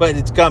 but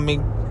it's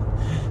coming.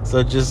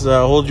 So just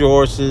hold your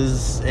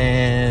horses.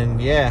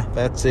 And yeah,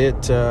 that's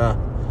it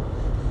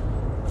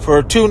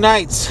for 2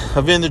 nights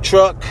of In the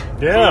Truck.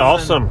 Yeah,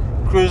 awesome.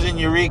 Cruising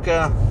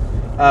Eureka.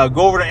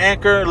 Go over to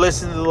Anchor.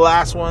 Listen to the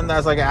last one.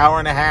 That's like an hour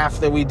and a half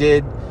that we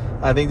did.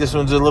 I think this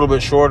one's a little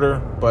bit shorter,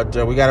 but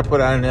we got to put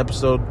out an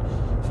episode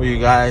for you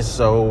guys.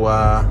 So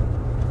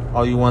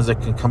all you ones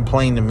that can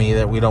complain to me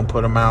that we don't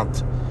put them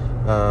out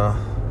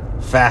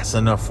fast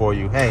enough for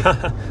you. Hey,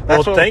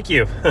 well, thank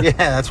you. Yeah,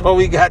 that's why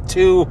we got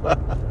two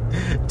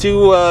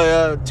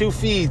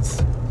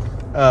feeds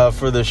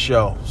for this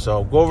show.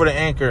 So go over to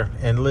Anchor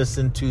and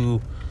listen to,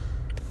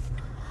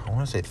 I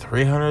want to say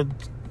 300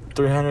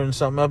 and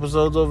something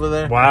episodes over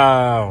there.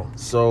 Wow.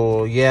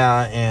 So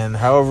yeah, and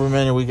however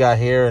many we got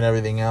here and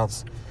everything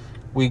else.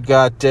 We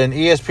got an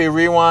ESP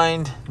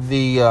Rewind,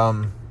 the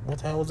what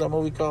the hell was that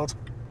movie called?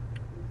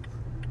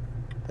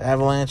 The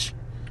Avalanche.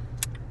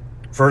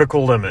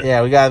 Vertical Limit.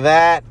 Yeah, we got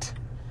that.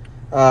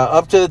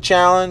 Up to the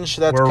Challenge.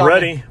 That's We're coming.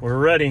 ready. We're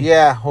ready.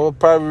 Yeah, we'll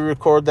probably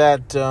record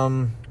that.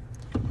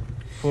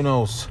 Who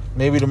knows?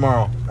 Maybe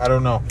tomorrow. I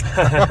don't know.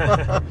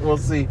 We'll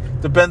see.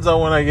 Depends on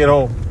when I get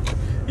home.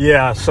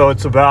 Yeah, so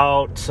it's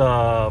about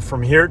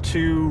from here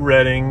to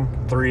Reading,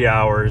 3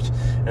 hours,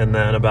 and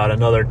then about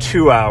another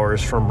 2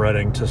 hours from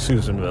Reading to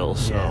Susanville.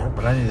 So Yeah,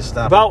 but I need to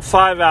stop. about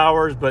 5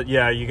 hours, but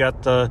yeah, you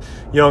got the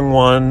young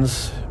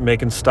ones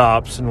making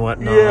stops and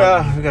whatnot.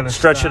 Yeah, we gotta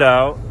stretch it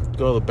out.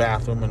 Go to the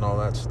bathroom and all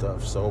that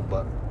stuff. So,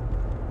 but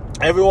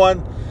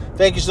everyone,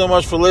 thank you so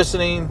much for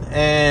listening,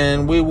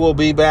 and we will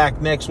be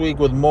back next week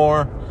with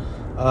more.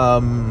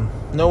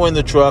 No In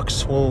the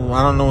Trucks. Well,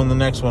 I don't know when the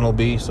next one will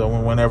be, so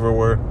whenever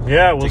we're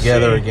We'll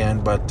together see. again.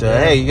 But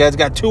hey, you guys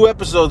got 2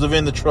 episodes of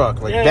In the Truck,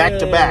 like back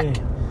to back.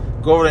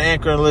 Go over to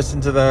Anchor and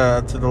listen to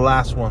the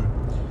last one.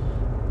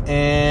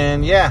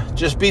 And yeah,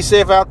 just be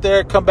safe out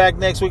there. Come back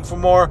next week for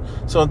more.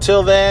 So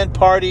until then,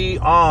 party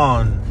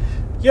on.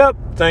 Yep.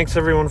 Thanks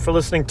everyone for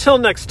listening. Till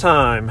next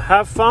time,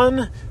 have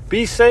fun,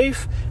 be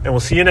safe, and we'll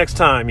see you next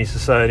time, E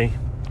Society.